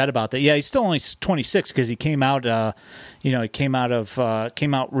about that. Yeah, he's still only 26 because he came out, came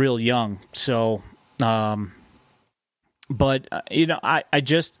out real young. So, but I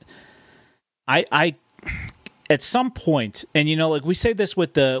at some point, and like we say this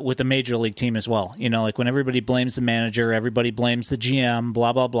with the major league team as well. Like when everybody blames the manager, everybody blames the GM,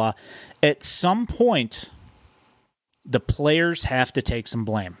 blah blah blah. At some point, the players have to take some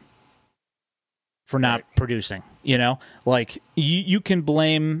blame for not producing, like you can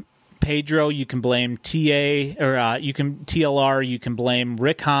blame Pedro, you can blame TA, or you can TLR, you can blame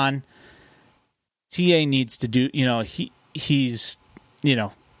Rick Hahn. TA needs to do, he's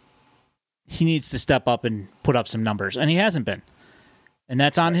he needs to step up and put up some numbers, and he hasn't been, and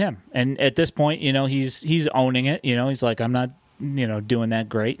that's on him. And at this point, he's owning it. He's like, I'm not, doing that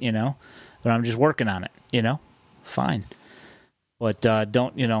great, but I'm just working on it. Fine, but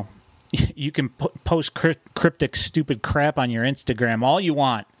don't you can post cryptic, stupid crap on your Instagram all you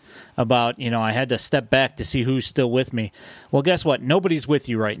want about, I had to step back to see who's still with me. Well, guess what? Nobody's with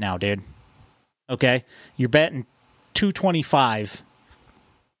you right now, dude. Okay? You're batting .225,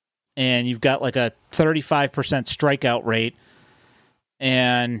 and you've got like a 35% strikeout rate,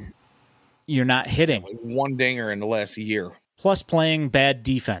 and you're not hitting. Like one dinger in the last year. Plus playing bad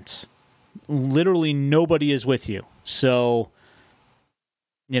defense. Literally nobody is with you. So,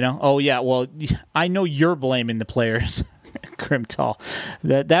 oh yeah, well, I know you're blaming the players, Grimtall.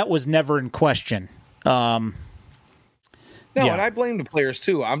 That was never in question. No, and I blame the players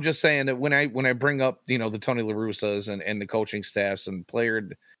too. I'm just saying that when I bring up, the Tony La Russas and the coaching staffs and player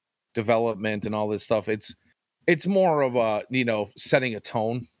development and all this stuff, it's more of a, setting a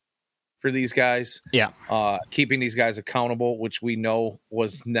tone for these guys. Yeah. Keeping these guys accountable, which we know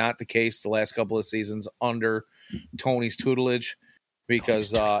was not the case the last couple of seasons under Tony's tutelage,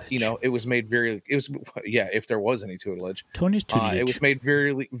 because it was made if there was any tutelage. Tony's tutelage. It was made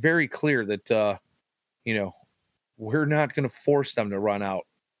very, very clear that we're not going to force them to run out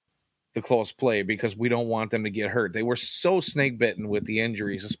the close play because we don't want them to get hurt. They were so snake bitten with the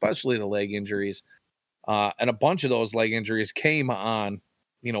injuries, especially the leg injuries. And a bunch of those leg injuries came on,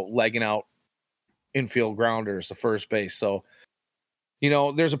 legging out infield grounders to first base. So,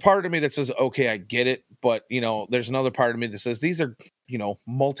 there's a part of me that says, okay, I get it. But, there's another part of me that says these are,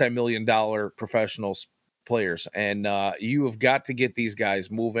 multi-million-dollar professional players. And you have got to get these guys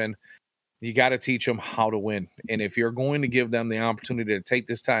moving. You got to teach them how to win. And if you're going to give them the opportunity to take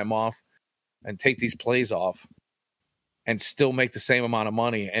this time off and take these plays off and still make the same amount of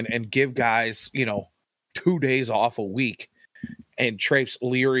money and give guys, 2 days off a week and traipse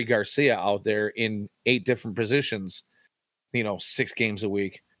Leury Garcia out there in 8 different positions, 6 games a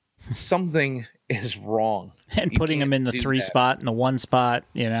week, something is wrong. And putting him in the 3 spot and the 1 spot,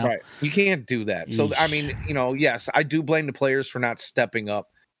 Right. You can't do that. So, I mean, yes, I do blame the players for not stepping up.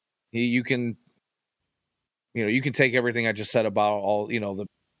 You can take everything I just said about all,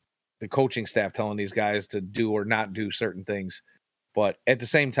 the coaching staff telling these guys to do or not do certain things. But at the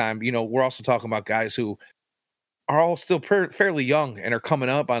same time, we're also talking about guys who are all still fairly young and are coming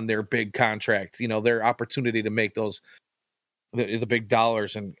up on their big contract, their opportunity to make those, the big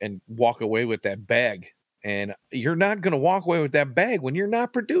dollars and walk away with that bag. And you're not going to walk away with that bag when you're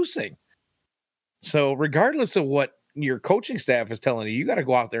not producing. So regardless of what your coaching staff is telling you, you got to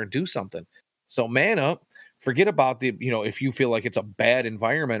go out there and do something. So man up, forget about the, if you feel like it's a bad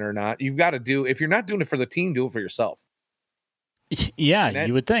environment or not, you've got to do, if you're not doing it for the team, do it for yourself. Yeah,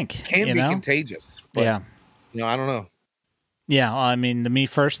 you would think. Can be contagious. But, yeah. I don't know. Yeah, I mean, the me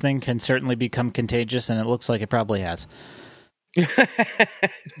first thing can certainly become contagious, and it looks like it probably has.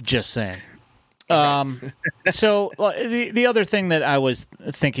 Just saying. So the other thing that I was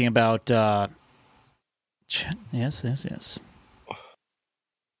thinking about, yes.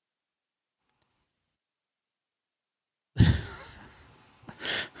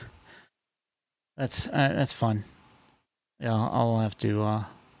 That's fun. Yeah, I'll have to. I'm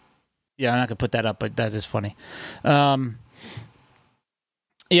not gonna put that up, but that is funny.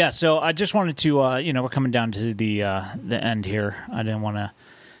 Yeah, so I just wanted to, we're coming down to the end here. I didn't want to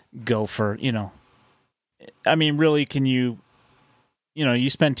go for, I mean, really, can you, you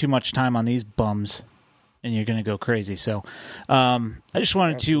spend too much time on these bums and you're going to go crazy. So I just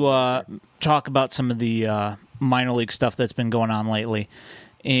wanted to talk about some of the minor league stuff that's been going on lately.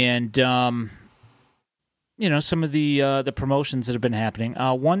 And, some of the promotions that have been happening.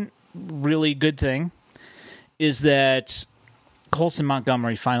 One really good thing is that Colson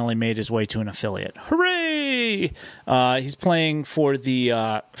Montgomery finally made his way to an affiliate. Hooray! He's playing for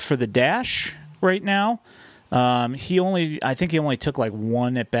the Dash right now. I think he only took like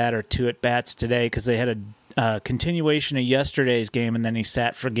 1 at bat or 2 at bats today because they had a continuation of yesterday's game, and then he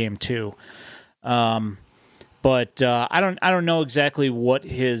sat for game 2. But I don't know exactly what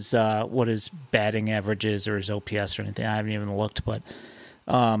his batting average is or his OPS or anything. I haven't even looked, but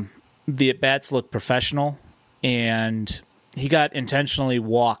the at bats look professional, and he got intentionally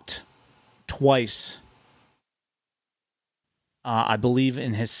walked twice, I believe,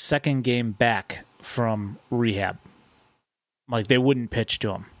 in his second game back from rehab. Like, they wouldn't pitch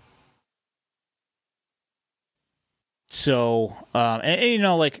to him. So, and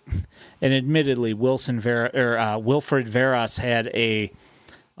admittedly, Wilfred Veras had an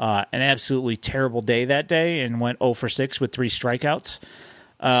absolutely terrible day that day and went 0 for 6 with 3 strikeouts.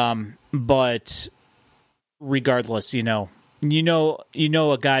 But regardless, a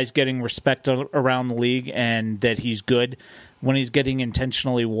guy's getting respect around the league and that he's good when he's getting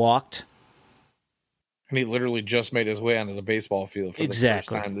intentionally walked. And he literally just made his way onto the baseball field for the first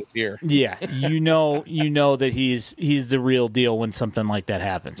time this year. Yeah, you know that he's the real deal when something like that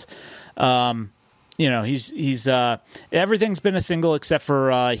happens. He's everything's been a single except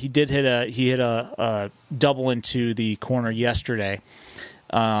for he hit a double into the corner yesterday.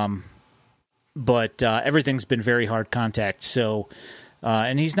 But everything's been very hard contact. So,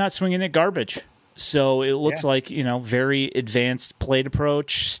 and he's not swinging at garbage. So it looks like, very advanced plate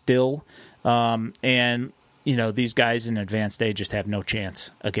approach still. And, these guys in advanced age just have no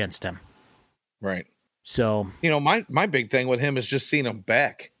chance against him. Right. So, my big thing with him is just seeing him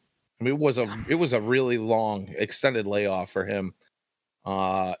back. I mean, it was a really long, extended layoff for him.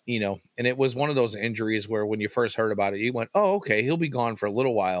 And it was one of those injuries where when you first heard about it, you went, oh, okay, he'll be gone for a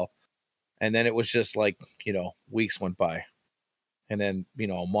little while. And then it was just like, weeks went by. And then,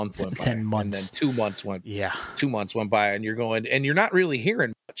 a month went by. 10 months. And then 2 months went. Yeah. 2 months went by, and you're going, and you're not really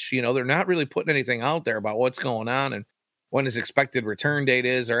hearing much. They're not really putting anything out there about what's going on and when his expected return date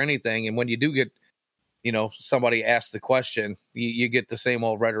is or anything. And when you do get, somebody asks the question, you get the same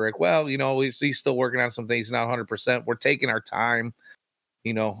old rhetoric. Well, he's still working on something. He's not 100%. We're taking our time.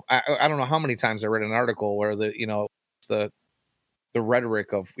 I don't know how many times I read an article where the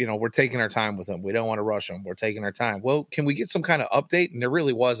rhetoric of, we're taking our time with him. We don't want to rush him. We're taking our time. Well, can we get some kind of update? And there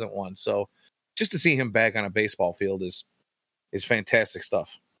really wasn't one. So just to see him back on a baseball field is fantastic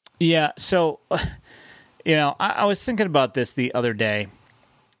stuff. Yeah. So, I was thinking about this the other day.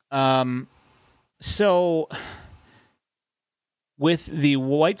 So with the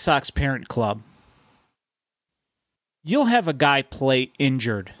White Sox parent club, you'll have a guy play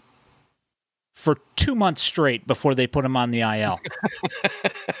injured for 2 months straight before they put him on the IL.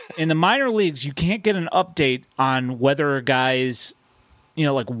 In the minor leagues, you can't get an update on whether a guy's,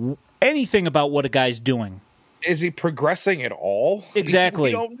 anything about what a guy's doing. Is he progressing at all? Exactly.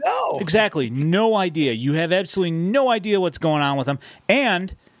 We don't know. Exactly. No idea. You have absolutely no idea what's going on with him.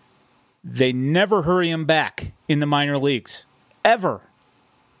 And they never hurry him back in the minor leagues. Ever.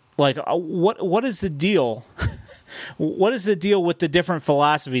 Like, what is the deal? What is the deal with the different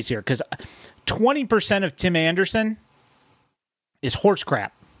philosophies here? Because 20% of Tim Anderson is horse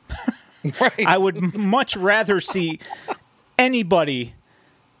crap. Right. I would much rather see anybody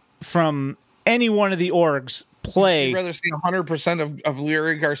from any one of the orgs play. You'd rather see 100% of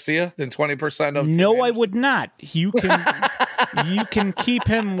Leury Garcia than 20% of. No, I would not. You can keep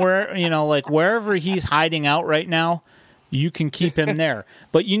him wherever he's hiding out right now. You can keep him there.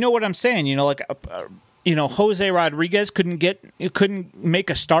 But you know what I'm saying? Jose Rodriguez couldn't make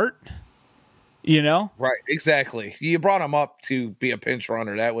a start. Right, exactly. You brought him up to be a pinch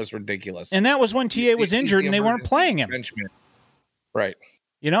runner. That was ridiculous. And that was when TA was injured and they weren't playing him. Right.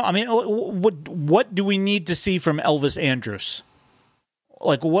 What do we need to see from Elvis Andrus?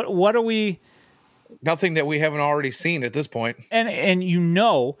 Like, what are we? Nothing that we haven't already seen at this point. And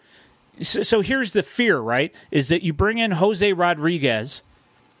so here's the fear, right? Is that you bring in Jose Rodriguez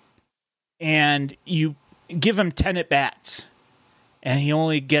and you give him 10 at-bats and he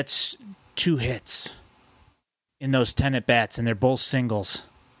only gets 2 hits in those 10 at-bats, and they're both singles.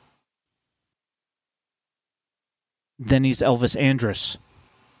 Then he's Elvis Andrus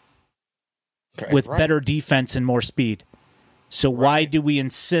with better defense and more speed. So why do we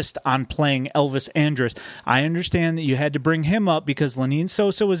insist on playing Elvis Andrus? I understand that you had to bring him up because Lenyn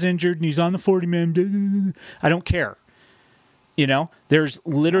Sosa was injured and he's on the 40-man. I don't care. There's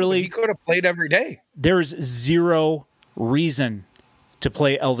literally... He could have played every day. There's zero reason to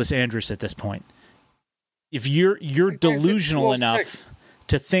play Elvis Andrus at this point. If you're delusional enough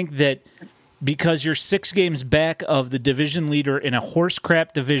to think that because you're 6 games back of the division leader in a horse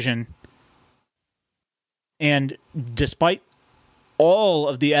crap division, and despite all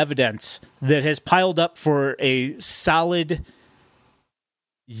of the evidence that has piled up for a solid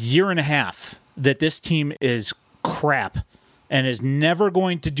year and a half that this team is crap and is never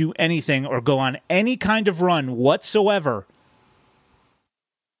going to do anything or go on any kind of run whatsoever,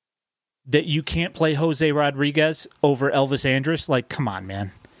 that you can't play Jose Rodriguez over Elvis Andrus? Like, come on,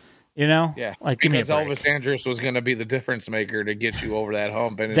 man. Yeah. Like, give me a break. Elvis Andrus was going to be the difference maker to get you over that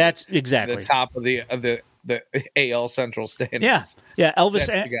hump. And that's exactly the top of the AL Central standings. Yeah. Elvis.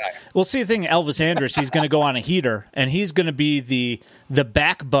 Well, see the thing, Elvis Andrus, he's going to go on a heater, and he's going to be the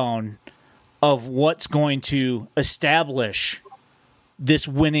backbone of what's going to establish this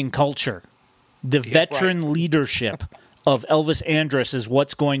winning culture. The veteran leadership of Elvis Andrus is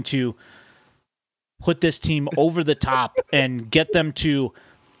what's going to put this team over the top and get them to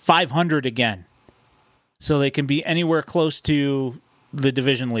 500 again, so they can be anywhere close to the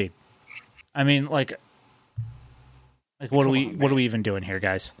division lead. I mean, what are we even doing here,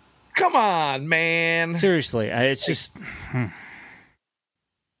 guys? Come on, man. Seriously, it's just.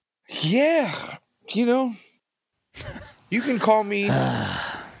 Yeah, you can call me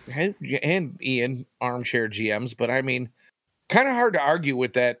and Ian armchair GMs, but I mean, kind of hard to argue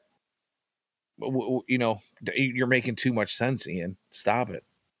with that. You're making too much sense, Ian. Stop it.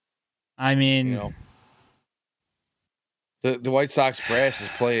 I mean, the White Sox brass is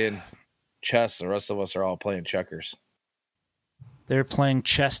playing chess. The rest of us are all playing checkers. They're playing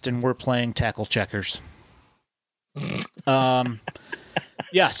chess and we're playing tackle checkers.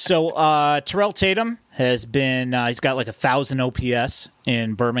 Yeah, so Terrell Tatum has been he's got like 1,000 OPS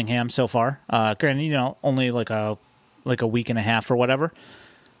in Birmingham so far. Granted, only like a week and a half or whatever.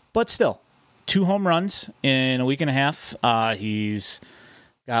 But still, 2 home runs in a week and a half. He's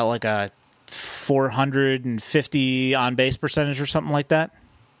got like a 450 on base percentage or something like that.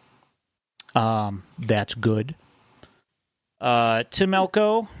 That's good. Tim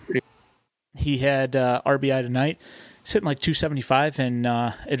Elko, he had RBI tonight. He's hitting like 275 in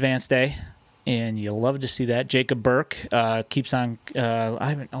advanced day, and you love to see that. Jacob Burke keeps on.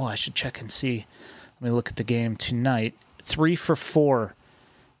 I should check and see. Let me look at the game tonight. 3 for 4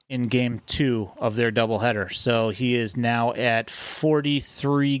 in game 2 of their doubleheader. So he is now at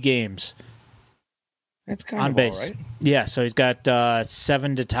 43 games. That's kind on of base. All right. Yeah, so he's got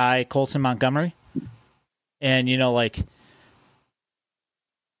 7 to tie Colson Montgomery, and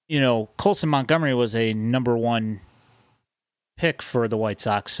Colson Montgomery was a number 1 pick for the White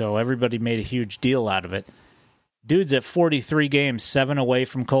Sox, so everybody made a huge deal out of it. Dude's at 43 games, 7 away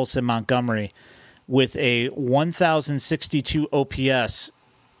from Colson Montgomery, with a 1,062 OPS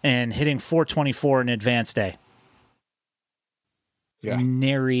and hitting 424 in advanced day. Yeah.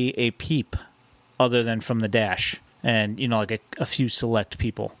 Nary a peep other than from the dash and, like a few select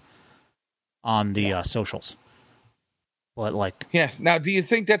people on the socials. But yeah. Now, do you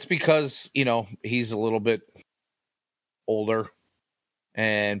think that's because, he's a little bit older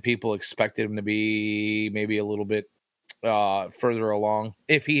and people expected him to be maybe a little bit further along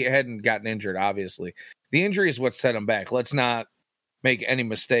if he hadn't gotten injured? Obviously, the injury is what set him back. Let's not make any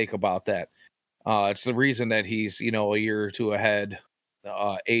mistake about that. It's the reason that he's, a year or 2 ahead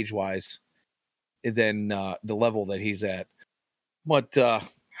age wise than the level that he's at. But I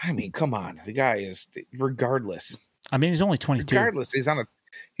mean, come on, the guy is, regardless. I mean, he's only 22. Regardless, he's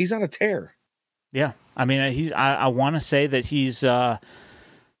on a tear. Yeah, I mean, I want to say that he's at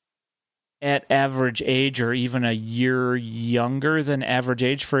average age or even a year younger than average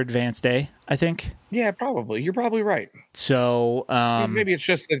age for advanced day, I think. Yeah, probably. You're probably right. So maybe it's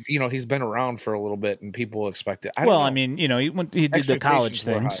just that he's been around for a little bit and people expect it. I mean, he did the college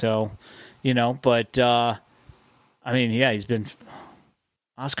thing, so But I mean, yeah, he's been.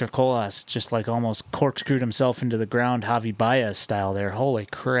 Oscar Colas just almost corkscrewed himself into the ground, Javi Baez style there. Holy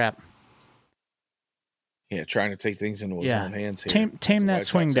crap. Yeah, trying to take things into his own hands here. Tame that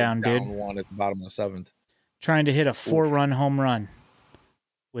swing down, dude. 1 at the bottom of the 7th. Trying to hit a 4-run home run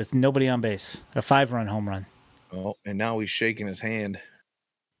with nobody on base. A 5-run home run. Oh, and now he's shaking his hand.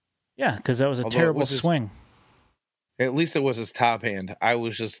 Yeah, because that was a terrible swing. At least it was his top hand. I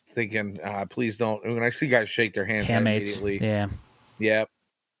was just thinking, please don't. When I see guys shake their hands, immediately. Yeah. Yep.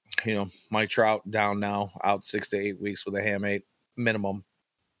 Mike Trout down now, out 6 to 8 weeks with a hamate minimum.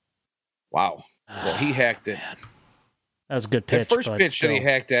 Wow. Well, he hacked it. Man. That was a good pitch. The first pitch that he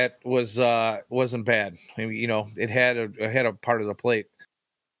hacked at wasn't bad. I mean, it had a part of the plate.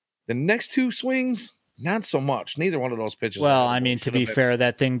 The next 2 swings, not so much. Neither one of those pitches. Well, I mean, to be fair,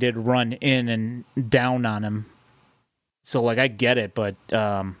 that thing did run in and down on him. So, I get it, but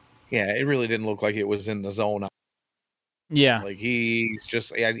yeah, it really didn't look like it was in the zone. Yeah,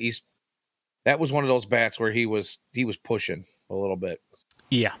 that was one of those bats where he was pushing a little bit.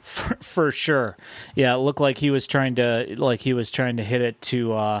 Yeah, for sure. Yeah, it looked like he was trying to hit it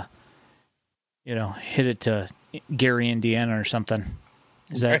to hit it to Gary, Indiana or something.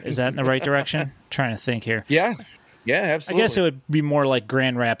 Is that in the right direction? Trying to think here. Yeah. Yeah, absolutely. I guess it would be more like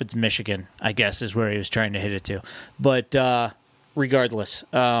Grand Rapids, Michigan, I guess is where he was trying to hit it to. But regardless,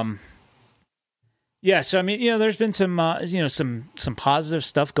 yeah, so I mean, there's been some some positive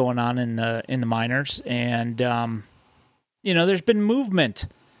stuff going on in the minors, and there's been movement.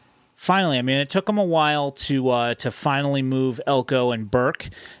 Finally, I mean, it took them a while to finally move Elko and Burke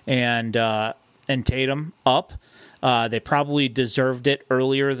and Tatum up. They probably deserved it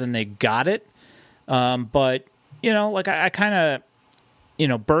earlier than they got it, but I kind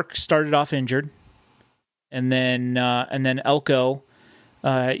of, Burke started off injured, and then Elko,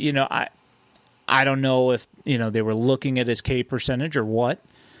 I don't know if they were looking at his K percentage or what,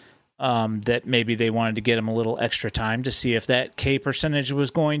 that maybe they wanted to get him a little extra time to see if that K percentage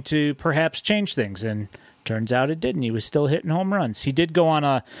was going to perhaps change things, and turns out it didn't. He was still hitting home runs. He did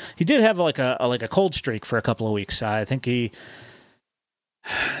have like a cold streak for a couple of weeks. I think he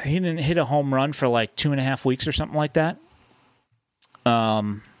didn't hit a home run for like 2.5 weeks or something like that.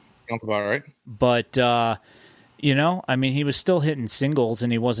 Sounds about right. But I mean, he was still hitting singles,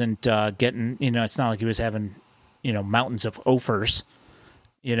 and he wasn't getting. It's not like he was having mountains of offers.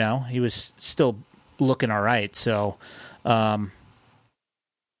 He was still looking all right. So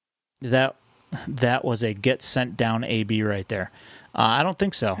that was a get sent down AB right there. I don't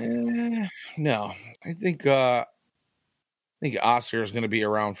think so. No, I think Oscar is going to be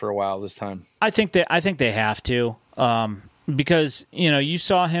around for a while this time. I think they have to, because you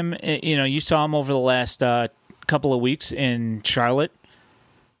saw him over the last couple of weeks in Charlotte.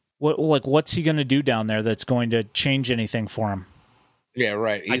 What's he going to do down there that's going to change anything for him? Yeah,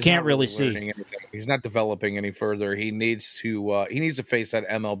 right. I can't really see. He's not developing any further. He needs to face that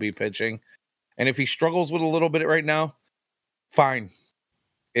MLB pitching, and if he struggles with a little bit right now, fine.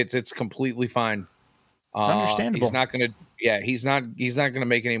 It's completely fine. It's understandable. He's not gonna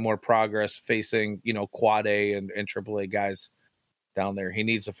make any more progress facing quad A and AAA guys down there. He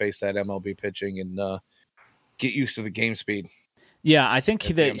needs to face that MLB pitching and get used to the game speed. Yeah, I think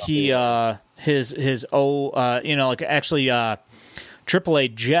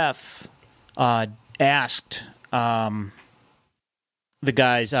AAA Jeff asked the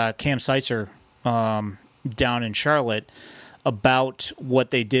guys, Cam Seitzer down in Charlotte, about what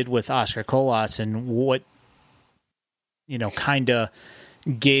they did with Oscar Colas and what kind of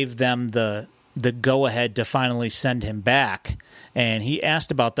gave them the go ahead to finally send him back. And he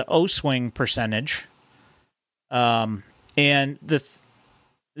asked about the O swing percentage, and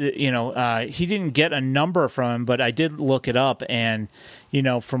he didn't get a number from him, but I did look it up, and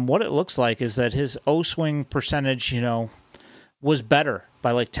from what it looks like is that his O swing percentage was better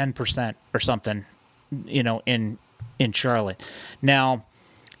by like 10% or something in Charlotte. Now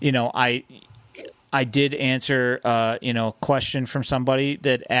I did answer a question from somebody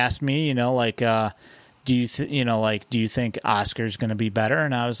that asked me do you think Oscar's going to be better?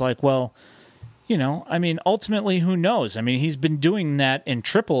 And I was like, well, I mean, ultimately, who knows? I mean, he's been doing that in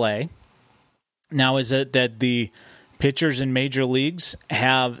AAA. Now, is it that the pitchers in major leagues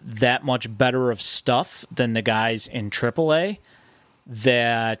have that much better of stuff than the guys in AAA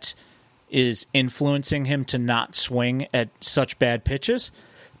that is influencing him to not swing at such bad pitches?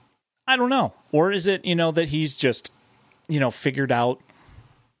 I don't know. Or is it, that he's just, figured out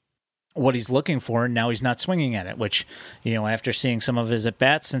what he's looking for and now he's not swinging at it, which, after seeing some of his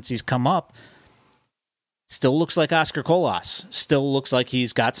at-bats since he's come up, still looks like Oscar Colas. Still looks like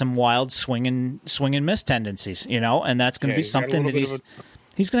he's got some wild swing and miss tendencies, and that's going to be something that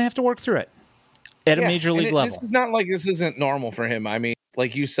he's going to have to work through it at a major league level. This is not like this isn't normal for him. I mean,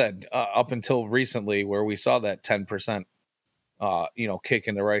 like you said, up until recently where we saw that 10%, kick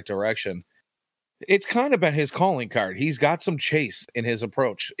in the right direction, it's kind of been his calling card. He's got some chase in his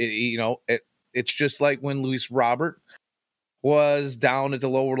approach. It's just like when Luis Robert was down at the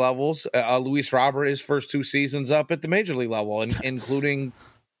lower levels. Luis Robert, his first 2 seasons up at the major league level, and including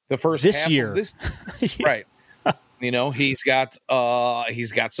the first this half year. Of this, yeah. Right? He's got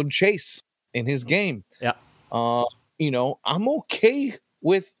some chase in his game. Yeah. I'm okay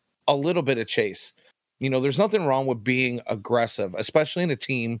with a little bit of chase. There's nothing wrong with being aggressive, especially in a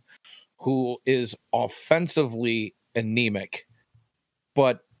team who is offensively anemic.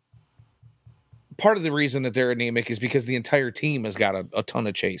 But part of the reason that they're anemic is because the entire team has got a ton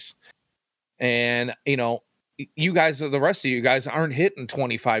of chase. And, you guys, the rest of you guys aren't hitting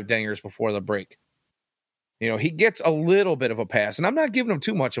 25 dingers before the break. He gets a little bit of a pass, and I'm not giving him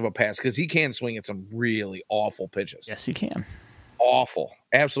too much of a pass because he can swing at some really awful pitches. Yes, he can. Awful,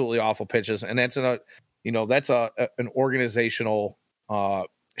 absolutely awful pitches. And that's an organizational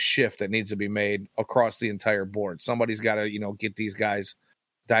shift that needs to be made across the entire board. Somebody's got to, get these guys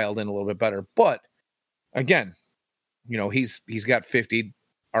dialed in a little bit better. But again, he's got 50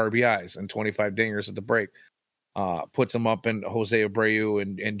 RBIs and 25 dingers at the break. Puts him up in Jose Abreu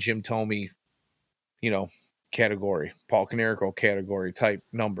and Jim Thome, category, Paul Konerko category type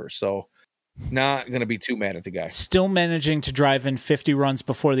numbers. So not going to be too mad at the guy. Still managing to drive in 50 runs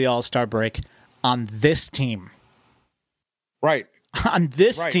before the All-Star break on this team. Right. On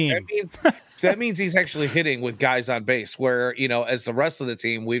this team. That means he's actually hitting with guys on base where, as the rest of the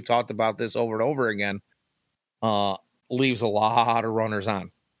team, we've talked about this over and over again, leaves a lot of runners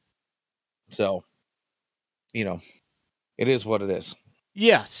on. So, it is what it is.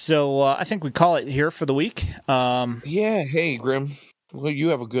 Yeah, so I think we call it here for the week. Yeah, hey, Grim. Well, you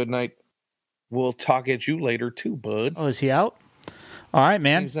have a good night. will talk at you later too, bud. Oh, is he out? All right,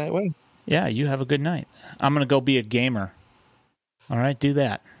 man. Seems that way. Yeah, you have a good night. I'm going to go be a gamer. All right, do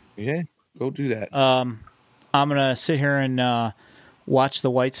that. Yeah, go do that. I'm going to sit here and watch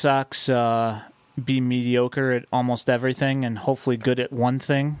the White Sox be mediocre at almost everything and hopefully good at one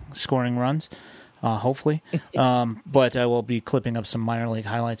thing, scoring runs, hopefully. But I will be clipping up some minor league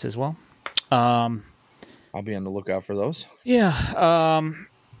highlights as well. I'll be on the lookout for those. Yeah.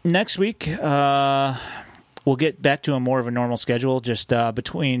 Next week, we'll get back to a more of a normal schedule, just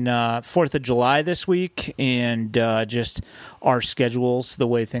between 4th of July this week and just our schedules, the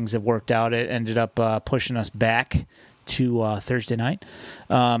way things have worked out. It ended up pushing us back to Thursday night.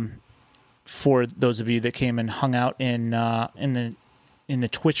 For those of you that came and hung out in the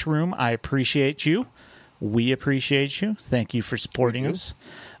Twitch room, I appreciate you. We appreciate you. Thank you for supporting us.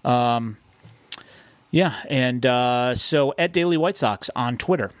 Yeah, and so at Daily White Sox on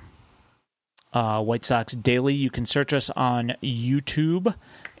Twitter. White Sox Daily. You can search us on YouTube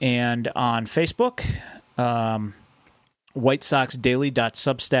and on Facebook.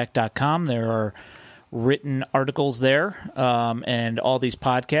 WhiteSoxDaily.substack.com. There are written articles there and all these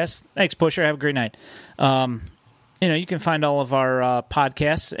podcasts. Thanks, Pusher. Have a great night. You can find all of our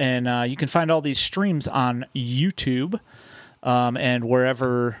podcasts, and you can find all these streams on YouTube and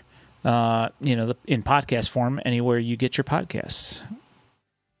wherever, in podcast form, anywhere you get your podcasts.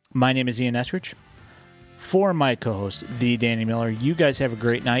 My name is Ian Esrich. For my co-host, the Danny Miller, you guys have a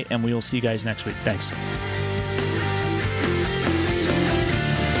great night, and we will see you guys next week. Thanks.